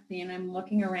galaxy and I'm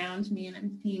looking around me and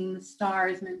I'm seeing the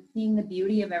stars and I'm seeing the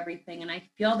beauty of everything. And I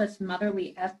feel this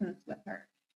motherly essence with her.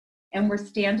 And we're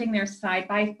standing there side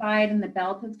by side and the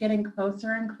belt is getting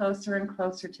closer and closer and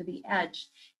closer to the edge.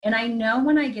 And I know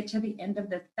when I get to the end of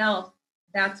this belt,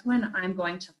 that's when I'm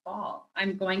going to fall.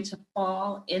 I'm going to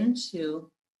fall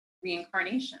into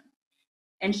reincarnation.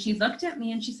 And she looked at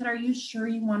me and she said, "Are you sure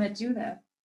you want to do this?"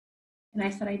 And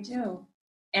I said, "I do."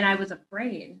 And I was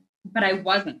afraid, but I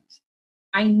wasn't.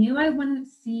 I knew I wouldn't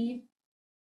see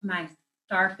my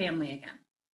star family again.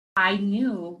 I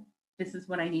knew this is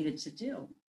what I needed to do.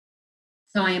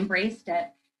 So I embraced it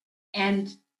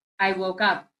and I woke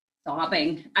up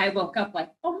sobbing. I woke up like,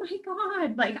 oh my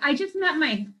God, like I just met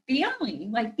my family.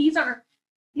 Like these are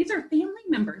family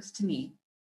members to me.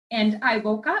 And I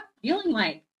woke up feeling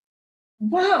like,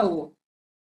 whoa,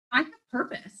 I have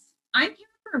purpose. I'm here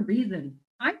for a reason.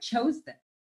 I chose this.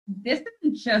 This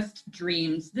isn't just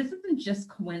dreams. This isn't just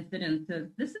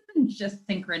coincidences. This isn't just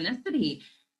synchronicity.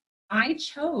 I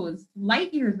chose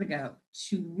light years ago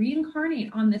to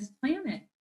reincarnate on this planet.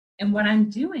 And what I'm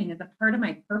doing is a part of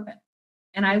my purpose.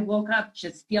 And I woke up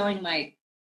just feeling like,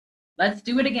 let's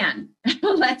do it again.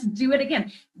 Let's do it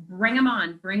again. Bring them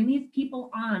on. Bring these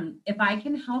people on. If I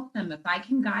can help them, if I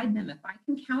can guide them, if I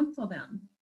can counsel them.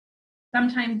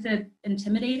 Sometimes it's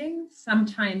intimidating.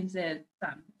 Sometimes it's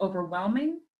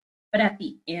overwhelming. But at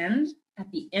the end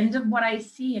of what I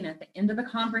see and at the end of the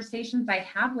conversations I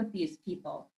have with these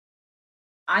people,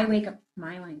 I wake up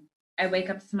smiling. I wake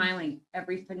up smiling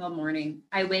every single morning.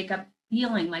 I wake up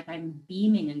feeling like I'm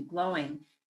beaming and glowing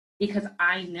because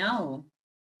I know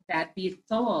that these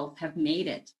souls have made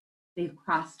it. They've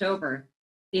crossed over.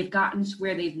 They've gotten to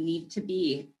where they need to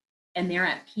be and they're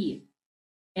at peace.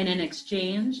 And in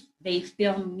exchange, they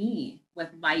fill me with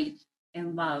light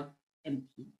and love and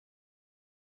peace.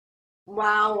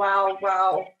 Wow, wow,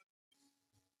 wow.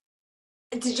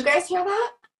 Did you guys hear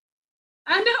that?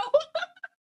 I know.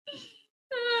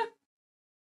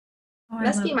 Oh,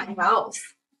 must be my house.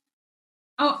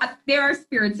 Oh, there are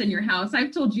spirits in your house.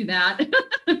 I've told you that.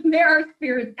 There are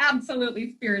spirits,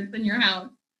 absolutely spirits in your house.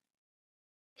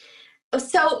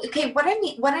 So, okay, what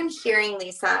I'm hearing,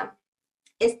 Lisa,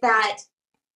 is that,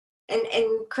 and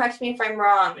correct me if I'm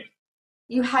wrong,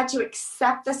 You had to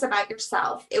accept this about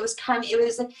yourself. It was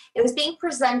being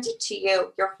presented to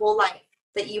you your whole life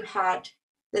that you had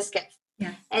this gift.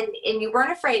 Yes. And you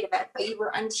weren't afraid of it, but you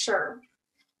were unsure.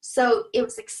 So it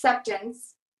was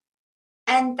acceptance.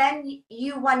 And then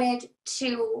you wanted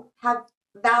to have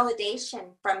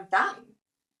validation from them.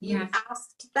 You Yes.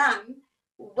 asked them,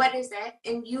 what is it?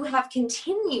 And you have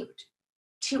continued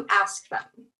to ask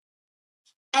them.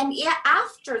 And yet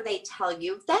after they tell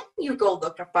you, then you go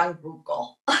look up on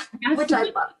Google, Yes. which I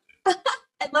love.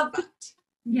 I love that.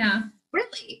 Yeah.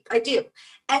 Really, I do.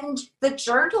 And the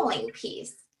journaling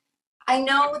piece. I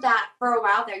know that for a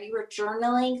while there, you were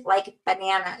journaling like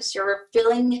bananas. You were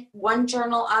filling one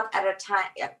journal up at a time,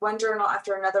 one journal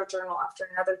after another journal after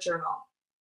another journal.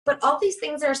 But all these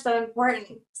things are so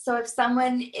important. So if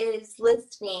someone is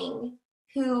listening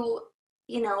who,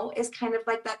 is kind of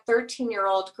like that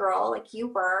 13-year-old girl like you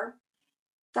were,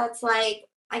 that's like,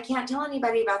 I can't tell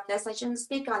anybody about this. I shouldn't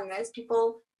speak on this.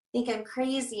 People think I'm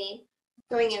crazy.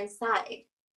 Going inside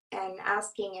and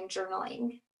asking and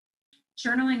journaling.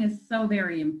 Journaling is so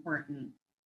very important,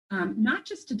 not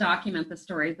just to document the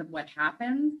stories of what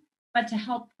happened, but to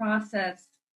help process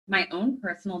my own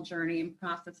personal journey and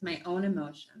process my own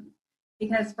emotions.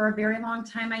 Because for a very long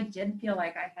time, I did feel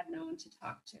like I had no one to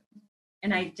talk to.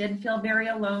 And I did feel very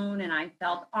alone, and I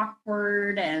felt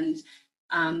awkward and,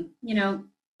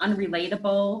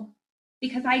 unrelatable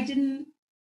because I didn't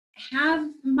have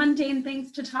mundane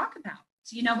things to talk about.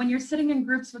 When you're sitting in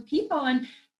groups with people and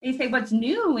they say, what's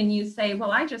new? And you say,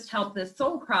 well, I just helped this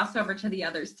soul cross over to the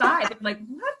other side. They're like,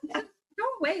 what? Go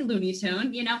away, Looney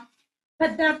Tune,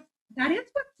 But that is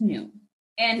what's new.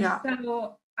 And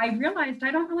so I realized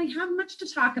I don't really have much to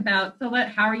talk about. So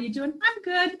how are you doing? I'm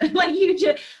good.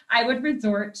 I would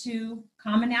resort to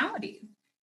commonalities.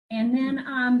 And then,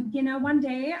 one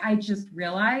day I just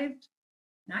realized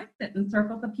I sit in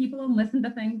circles of people and listen to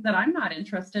things that I'm not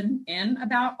interested in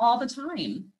about all the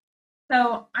time.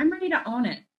 So I'm ready to own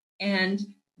it. And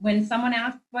when someone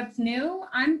asks what's new,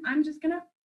 I'm going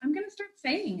to start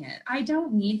saying it. I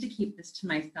don't need to keep this to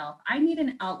myself. I need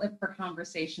an outlet for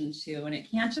conversation too. And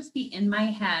it can't just be in my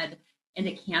head, and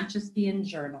it can't just be in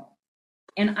journal.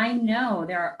 And I know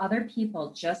there are other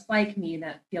people just like me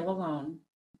that feel alone.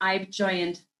 I've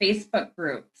joined Facebook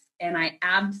groups, and I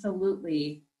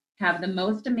absolutely have the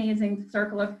most amazing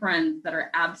circle of friends that are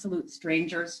absolute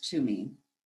strangers to me.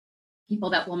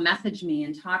 People that will message me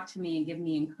and talk to me and give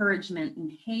me encouragement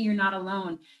and, hey, you're not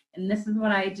alone. And this is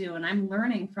what I do. And I'm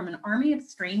learning from an army of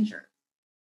strangers.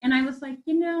 And I was like,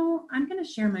 I'm going to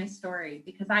share my story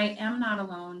because I am not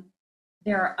alone.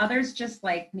 There are others just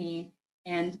like me,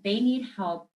 and they need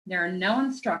help. There are no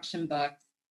instruction books.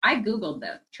 I Googled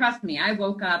this. Trust me, I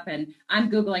woke up and I'm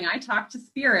Googling. I talked to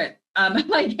Spirit.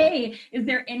 Like, hey, is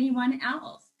there anyone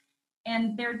else?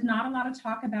 And there's not a lot of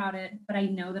talk about it, but I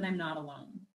know that I'm not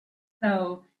alone.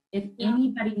 So if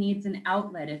anybody needs an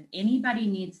outlet, if anybody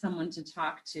needs someone to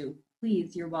talk to,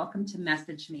 please, you're welcome to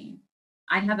message me.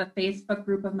 I have a Facebook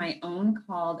group of my own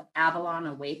called Avalon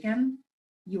Awaken.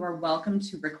 You are welcome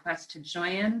to request to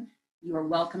join. You are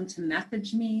welcome to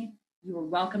message me. You are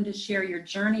welcome to share your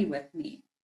journey with me.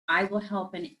 I will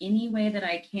help in any way that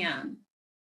I can.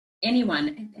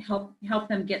 Anyone, help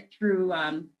them get through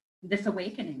this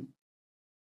awakening.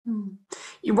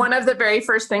 One of the very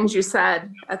first things you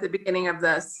said at the beginning of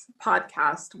this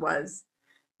podcast was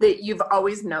that you've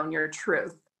always known your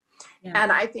truth. Yeah.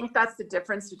 And I think that's the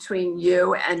difference between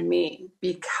you and me,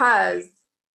 because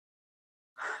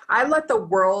I let the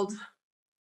world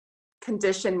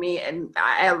condition me, and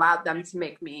I allowed them to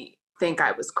make me think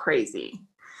I was crazy,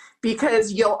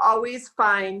 because you'll always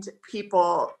find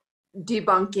people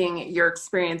debunking your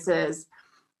experiences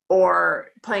or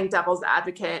playing devil's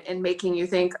advocate and making you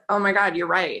think, oh my God, you're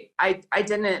right. I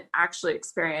didn't actually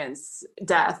experience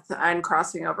death and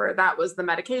crossing over. That was the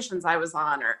medications I was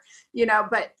on, or,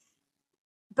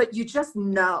 but you just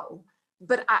know.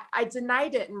 But I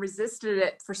denied it and resisted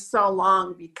it for so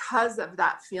long because of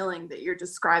that feeling that you're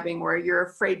describing, where you're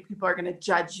afraid people are going to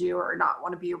judge you or not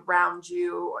want to be around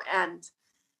you. And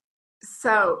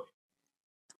so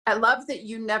I love that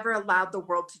you never allowed the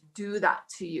world to do that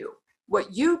to you.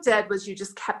 What you did was you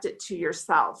just kept it to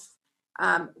yourself,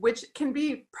 which can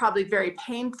be probably very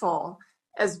painful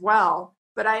as well.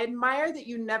 But I admire that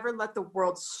you never let the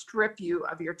world strip you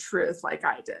of your truth like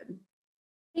I did.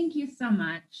 Thank you so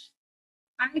much.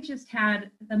 I just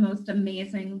had the most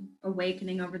amazing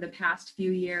awakening over the past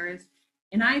few years.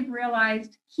 And I've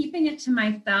realized keeping it to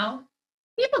myself,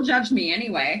 people judge me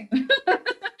anyway.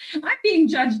 I'm being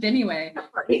judged anyway.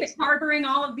 Right. Harboring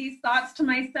all of these thoughts to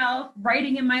myself,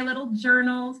 writing in my little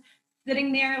journals,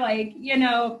 sitting there like,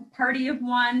 party of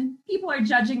one. People are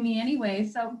judging me anyway,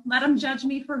 so let them judge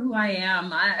me for who I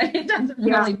am. It doesn't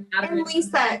really matter.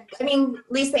 And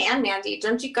Lisa and Mandy,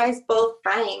 don't you guys both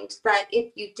find that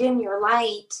if you dim your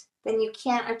light, then you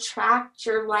can't attract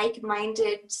your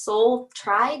like-minded soul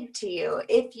tribe to you?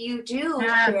 If you do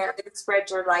share and spread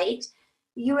your light,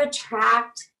 you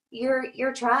attract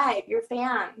your tribe, your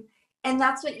fan. And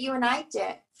that's what you and I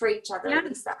did for each other,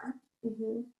 Lisa.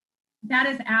 Mm-hmm. That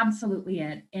is absolutely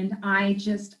it. And I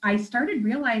started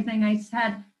realizing, I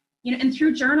said, and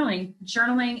through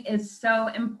journaling is so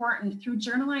important. Through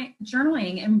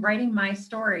journaling and writing my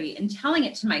story and telling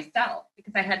it to myself,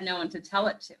 because I had no one to tell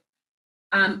it to.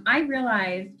 I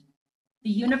realized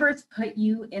the universe put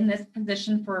you in this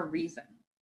position for a reason.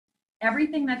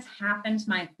 Everything that's happened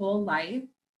my whole life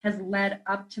has led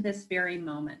up to this very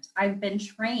moment. I've been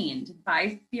trained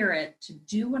by spirit to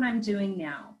do what I'm doing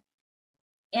now.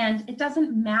 And it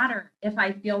doesn't matter if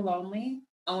I feel lonely,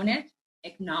 own it,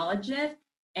 acknowledge it.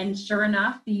 And sure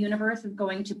enough, the universe is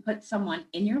going to put someone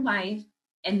in your life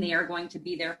and they are going to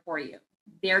be there for you.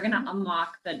 They're going to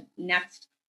unlock the next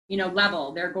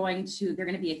level. They're going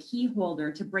to be a key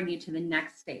holder to bring you to the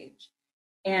next stage.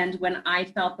 And when I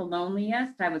felt the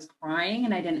loneliest, I was crying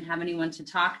and I didn't have anyone to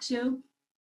talk to.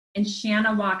 And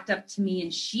Shanna walked up to me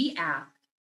and she asked,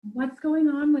 "What's going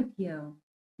on with you?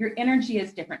 Your energy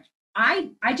is different."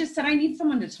 I just said, I need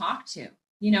someone to talk to.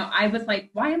 I was like,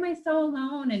 why am I so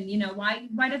alone? And,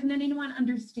 why doesn't anyone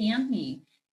understand me?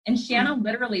 And Shanna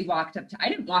literally I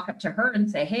didn't walk up to her and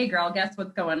say, "Hey girl, guess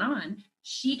what's going on?"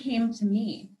 She came to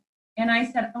me and I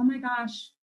said, "Oh my gosh,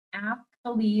 ask,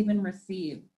 believe, and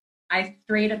receive." I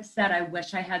straight up said, I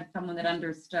wish I had someone that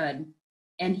understood.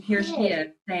 And here she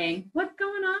is saying, "What's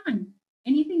going on?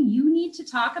 Anything you need to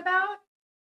talk about?"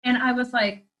 And I was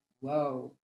like,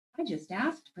 whoa, I just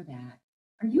asked for that.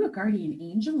 Are you a guardian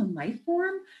angel in life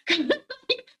form? Someone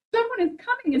is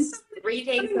coming and 3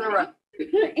 days in a row.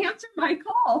 Answer my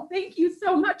call. Thank you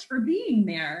so much for being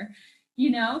there.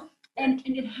 And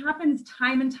it happens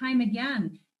time and time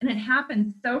again. And it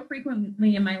happens so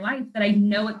frequently in my life that I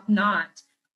know it's not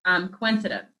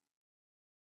coincidence.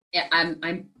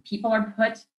 People are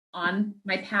put on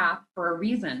my path for a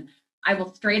reason. I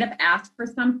will straight up ask for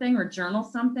something or journal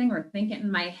something or think it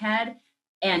in my head.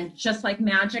 And just like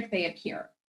magic, they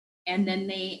appear. And then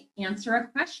they answer a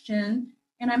question.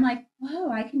 And I'm like,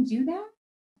 whoa, I can do that?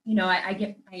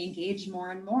 I engage more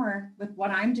and more with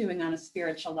what I'm doing on a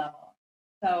spiritual level.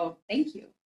 So thank you.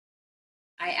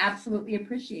 I absolutely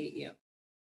appreciate you.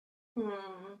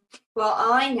 Well,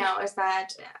 all I know is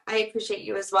that I appreciate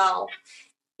you as well,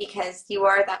 because you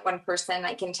are that one person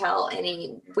I can tell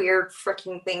any weird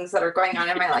freaking things that are going on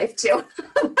in my life too.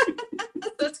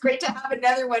 So it's great to have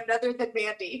another one other than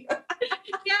Mandy.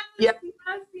 Yes.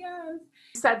 You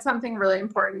said something really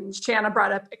important. Shanna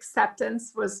brought up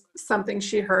acceptance was something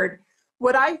she heard.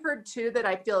 What I heard too that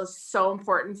I feel is so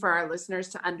important for our listeners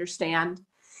to understand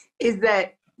is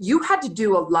that you had to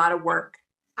do a lot of work.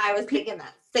 I was thinking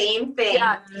that same thing.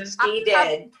 Yeah, she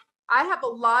did. I have a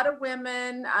lot of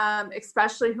women,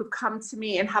 especially who come to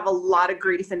me and have a lot of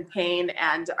grief and pain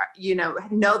and,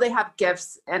 know they have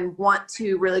gifts and want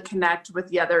to really connect with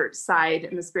the other side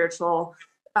and the spiritual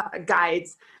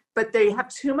guides, but they have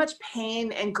too much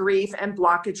pain and grief and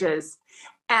blockages.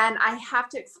 And I have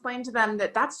to explain to them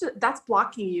that that's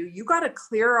blocking you. You got to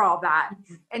clear all that.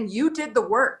 And you did the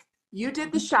work. You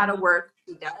did the shadow work.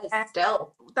 She does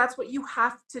still. That's what you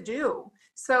have to do.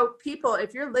 So people,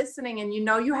 if you're listening and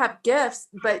you have gifts,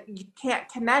 but you can't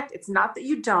connect, it's not that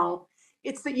you don't.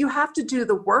 It's that you have to do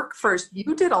the work first.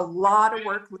 You did a lot of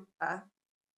work, Lisa.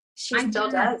 She still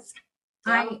does.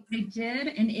 I did,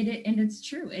 and it's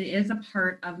true. It is a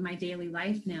part of my daily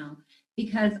life now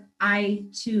because I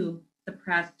too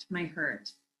suppressed my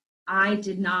hurt. I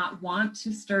did not want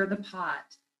to stir the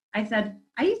pot.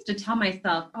 I used to tell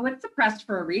myself, oh, it's suppressed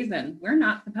for a reason. We're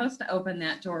not supposed to open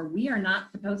that door. We are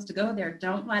not supposed to go there.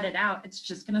 Don't let it out. It's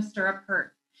just going to stir up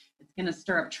hurt. It's going to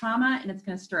stir up trauma, and it's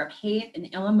going to stir up hate and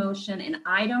ill emotion. And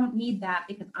I don't need that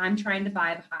because I'm trying to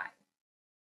vibe high.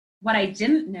 What I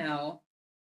didn't know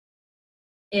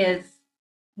is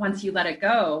once you let it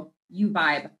go, you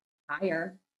vibe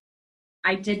higher.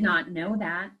 I did not know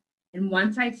that. And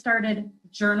once I started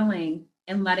journaling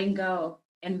and letting go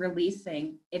and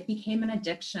releasing, it became an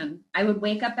addiction. I would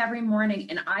wake up every morning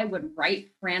and I would write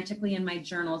frantically in my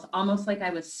journals, almost like I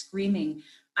was screaming.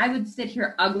 I would sit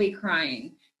here ugly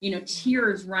crying,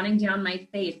 tears running down my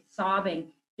face, sobbing.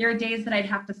 There are days that I'd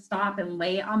have to stop and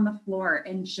lay on the floor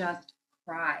and just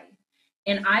cry.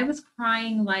 And I was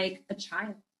crying like a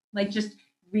child, like just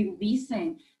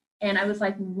releasing. And I was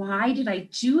like, why did I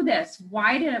do this?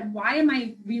 Why am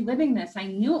I reliving this? I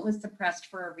knew it was suppressed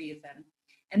for a reason.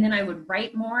 And then I would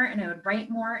write more and I would write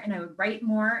more and I would write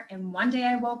more. And one day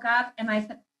I woke up and I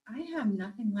said, I have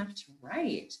nothing left to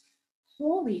write.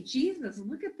 Holy Jesus,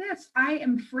 look at this. I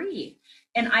am free.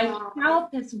 And I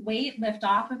felt this weight lift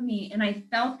off of me. And I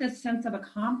felt this sense of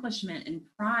accomplishment and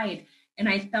pride. And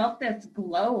I felt this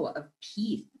glow of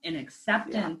peace and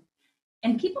acceptance. Yeah.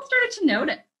 And people started to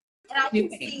notice. And I can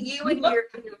see you and your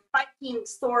Viking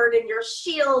sword and your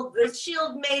shield, the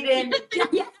shield maiden.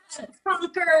 Yes,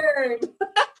 conquered.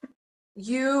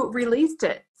 You released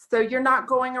it. So you're not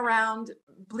going around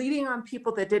bleeding on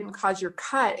people that didn't cause your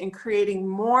cut and creating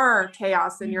more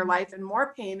chaos in your life and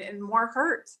more pain and more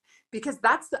hurt, because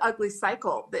that's the ugly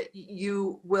cycle that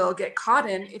you will get caught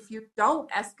in if you don't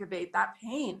excavate that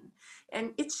pain.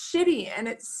 And it's shitty and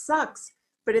it sucks,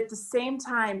 but at the same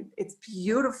time, it's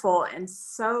beautiful and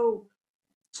so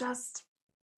just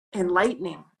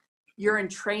enlightening. You're in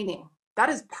training. That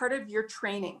is part of your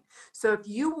training. So if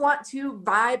you want to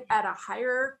vibe at a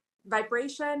higher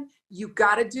vibration, you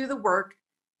got to do the work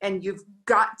and you've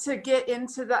got to get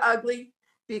into the ugly,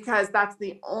 because that's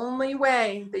the only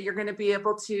way that you're going to be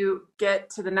able to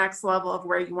get to the next level of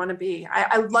where you want to be.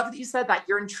 I love that you said that.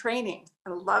 You're in training.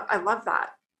 I love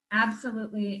that.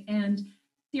 Absolutely. And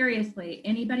seriously,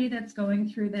 anybody that's going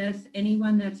through this,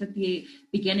 anyone that's at the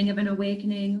beginning of an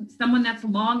awakening, someone that's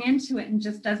long into it and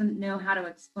just doesn't know how to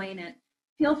explain it,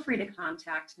 feel free to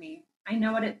contact me. I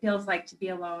know what it feels like to be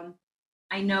alone.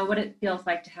 I know what it feels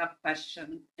like to have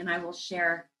questions, and I will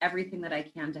share everything that I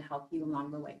can to help you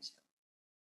along the way too.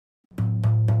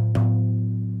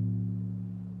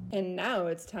 And now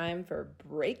it's time for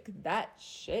Break That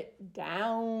Shit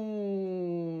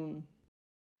Down.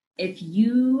 If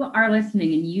you are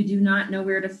listening and you do not know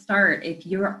where to start, if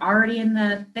you're already in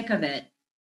the thick of it,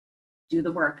 do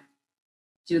the work.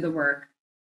 Do the work.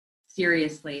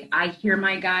 Seriously, I hear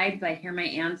my guides, I hear my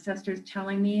ancestors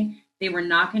telling me, they were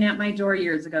knocking at my door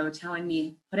years ago telling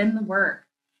me, put in the work.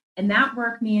 And that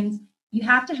work means you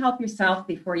have to help yourself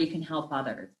before you can help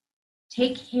others.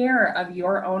 Take care of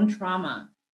your own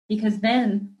trauma, because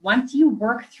then once you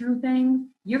work through things,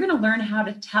 you're going to learn how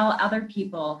to tell other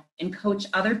people and coach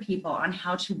other people on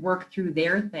how to work through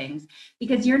their things,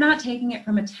 because you're not taking it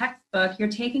from a textbook, you're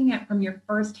taking it from your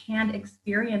firsthand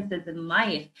experiences in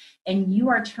life, and you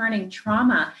are turning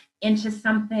trauma into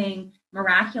something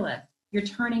miraculous. You're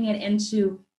turning it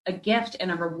into a gift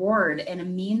and a reward and a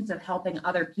means of helping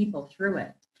other people through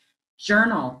it.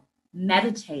 Journal,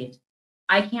 meditate.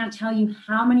 I can't tell you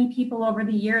how many people over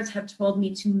the years have told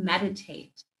me to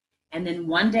meditate. And then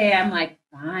one day I'm like,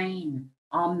 fine,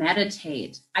 I'll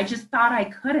meditate. I just thought I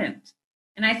couldn't.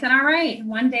 And I said, all right.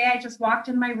 One day I just walked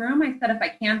in my room. I said, if I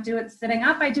can't do it sitting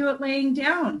up, I do it laying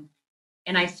down.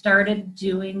 And I started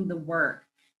doing the work.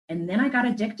 And then I got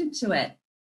addicted to it.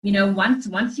 You know,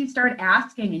 once you start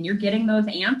asking and you're getting those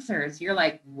answers, you're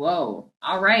like, whoa,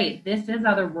 all right, this is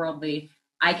otherworldly.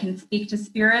 I can speak to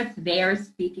spirits. They are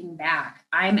speaking back.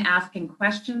 I'm asking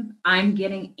questions. I'm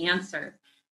getting answers.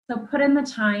 So put in the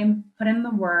time, put in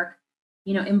the work,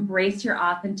 you know, embrace your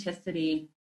authenticity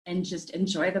and just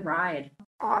enjoy the ride.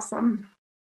 Awesome.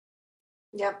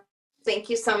 Yep.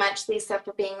 Thank you so much, Lisa,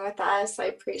 for being with us. I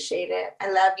appreciate it.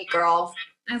 I love you, girl.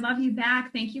 I love you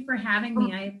back. Thank you for having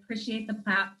me. I appreciate the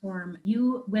platform.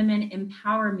 You women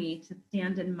empower me to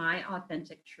stand in my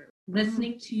authentic truth.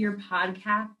 Listening to your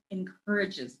podcast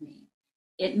encourages me.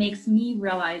 It makes me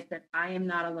realize that I am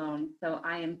not alone. So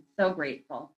I am so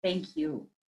grateful. Thank you.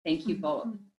 Thank you both.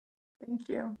 Thank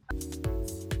you.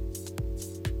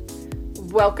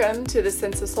 Welcome to the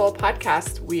Sense of Soul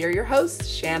podcast. We are your hosts,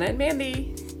 Shanna and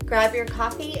Mandy. Grab your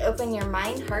coffee, open your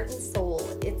mind, heart, and soul.